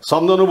धन्यवाद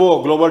सम्झनु भयो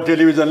ग्लोबल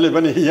टेलिभिजनले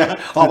पनि यहाँ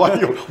अब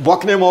यो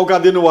बक्ने मौका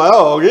दिनुभयो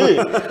हो कि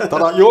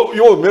तर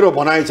यो मेरो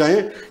भनाइ चाहिँ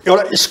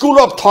एउटा स्कुल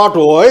अफ थट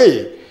हो है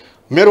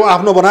मेरो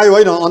आफ्नो भनाइ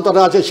होइन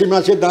अन्तर्राष्ट्रिय सीमा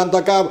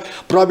सिद्धान्तका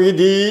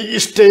प्रविधि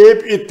स्टेप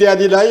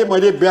इत्यादिलाई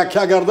मैले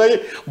व्याख्या गर्दै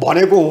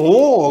भनेको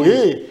हुँ हो कि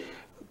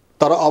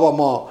तर अब म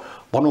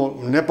भनौँ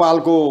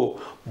नेपालको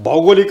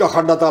भौगोलिक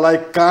अखण्डतालाई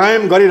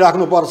कायम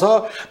गरिराख्नुपर्छ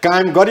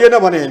कायम गरिएन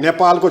भने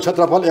नेपालको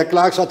क्षेत्रफल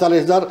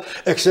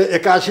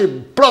 1,47,181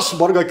 प्लस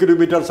वर्ग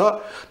किलोमिटर छ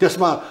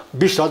त्यसमा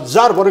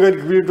 20,000 वर्ग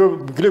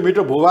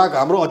किलोमिटर भूभाग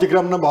हाम्रो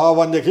अतिक्रमण भयो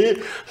भनेदेखि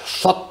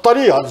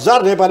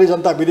 70,000 नेपाली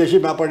जनता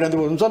विदेशीमा परिणत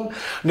हुन्छन्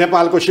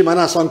नेपालको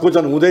सिमाना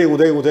सङ्कुचन हुँदै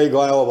हुँदै हुँदै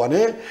गयो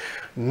भने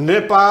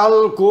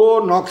नेपालको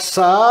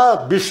नक्सा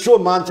विश्व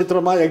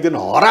मानचित्रमा एक दिन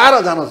हराएर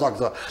जान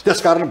सक्छ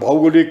त्यसकारण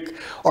भौगोलिक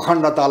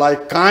अखण्डतालाई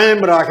कायम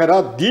राखेर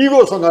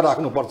दिगोसँग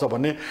राख्नुपर्छ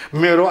भन्ने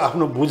मेरो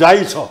आफ्नो बुझाइ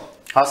छ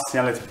हस्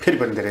यहाँलाई फेरि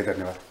पनि धेरै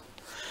धन्यवाद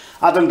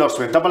आदरणीय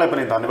दर्शक तपाईलाई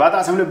पनि धन्यवाद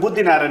आज हामीले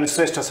बुद्धि नारायण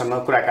श्रेष्ठसँग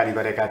कुराकानी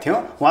गरेका थियौँ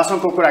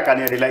उहाँसँगको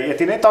कुराकानीहरूलाई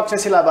यति नै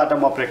तक्षशिलाबाट म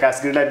प्रकाश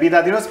गिरीलाई बिदा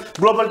दिनुहोस्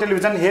ग्लोबल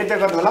टेलिभिजन हेर्दै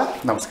गर्नुहोला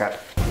नमस्कार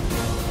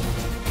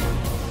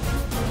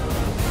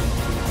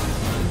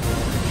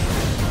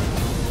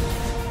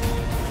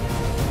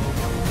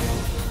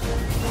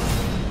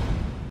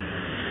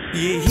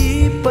यही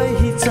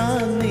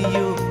पहिचान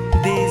यो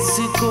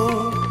देशको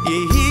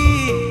यही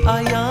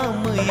आयाम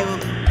यो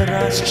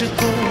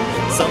राष्ट्रको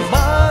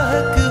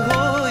संवाहक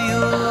हो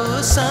यो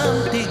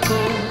शान्तिको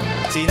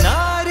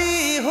चिनारी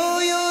हो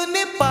यो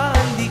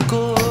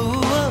नेपालीको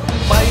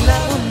पाइला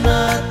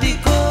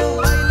उन्नतिको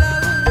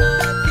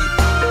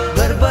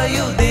गर्व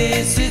यो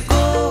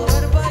देशको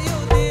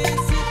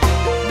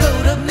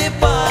गौरव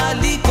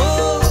नेपालीको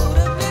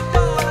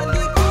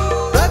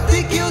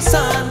प्रतीक यो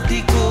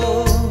शान्तिको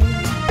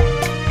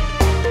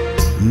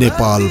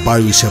नेपाल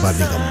वायु सेवा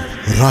निगम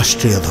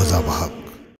राष्ट्रिय ध्वजावाहक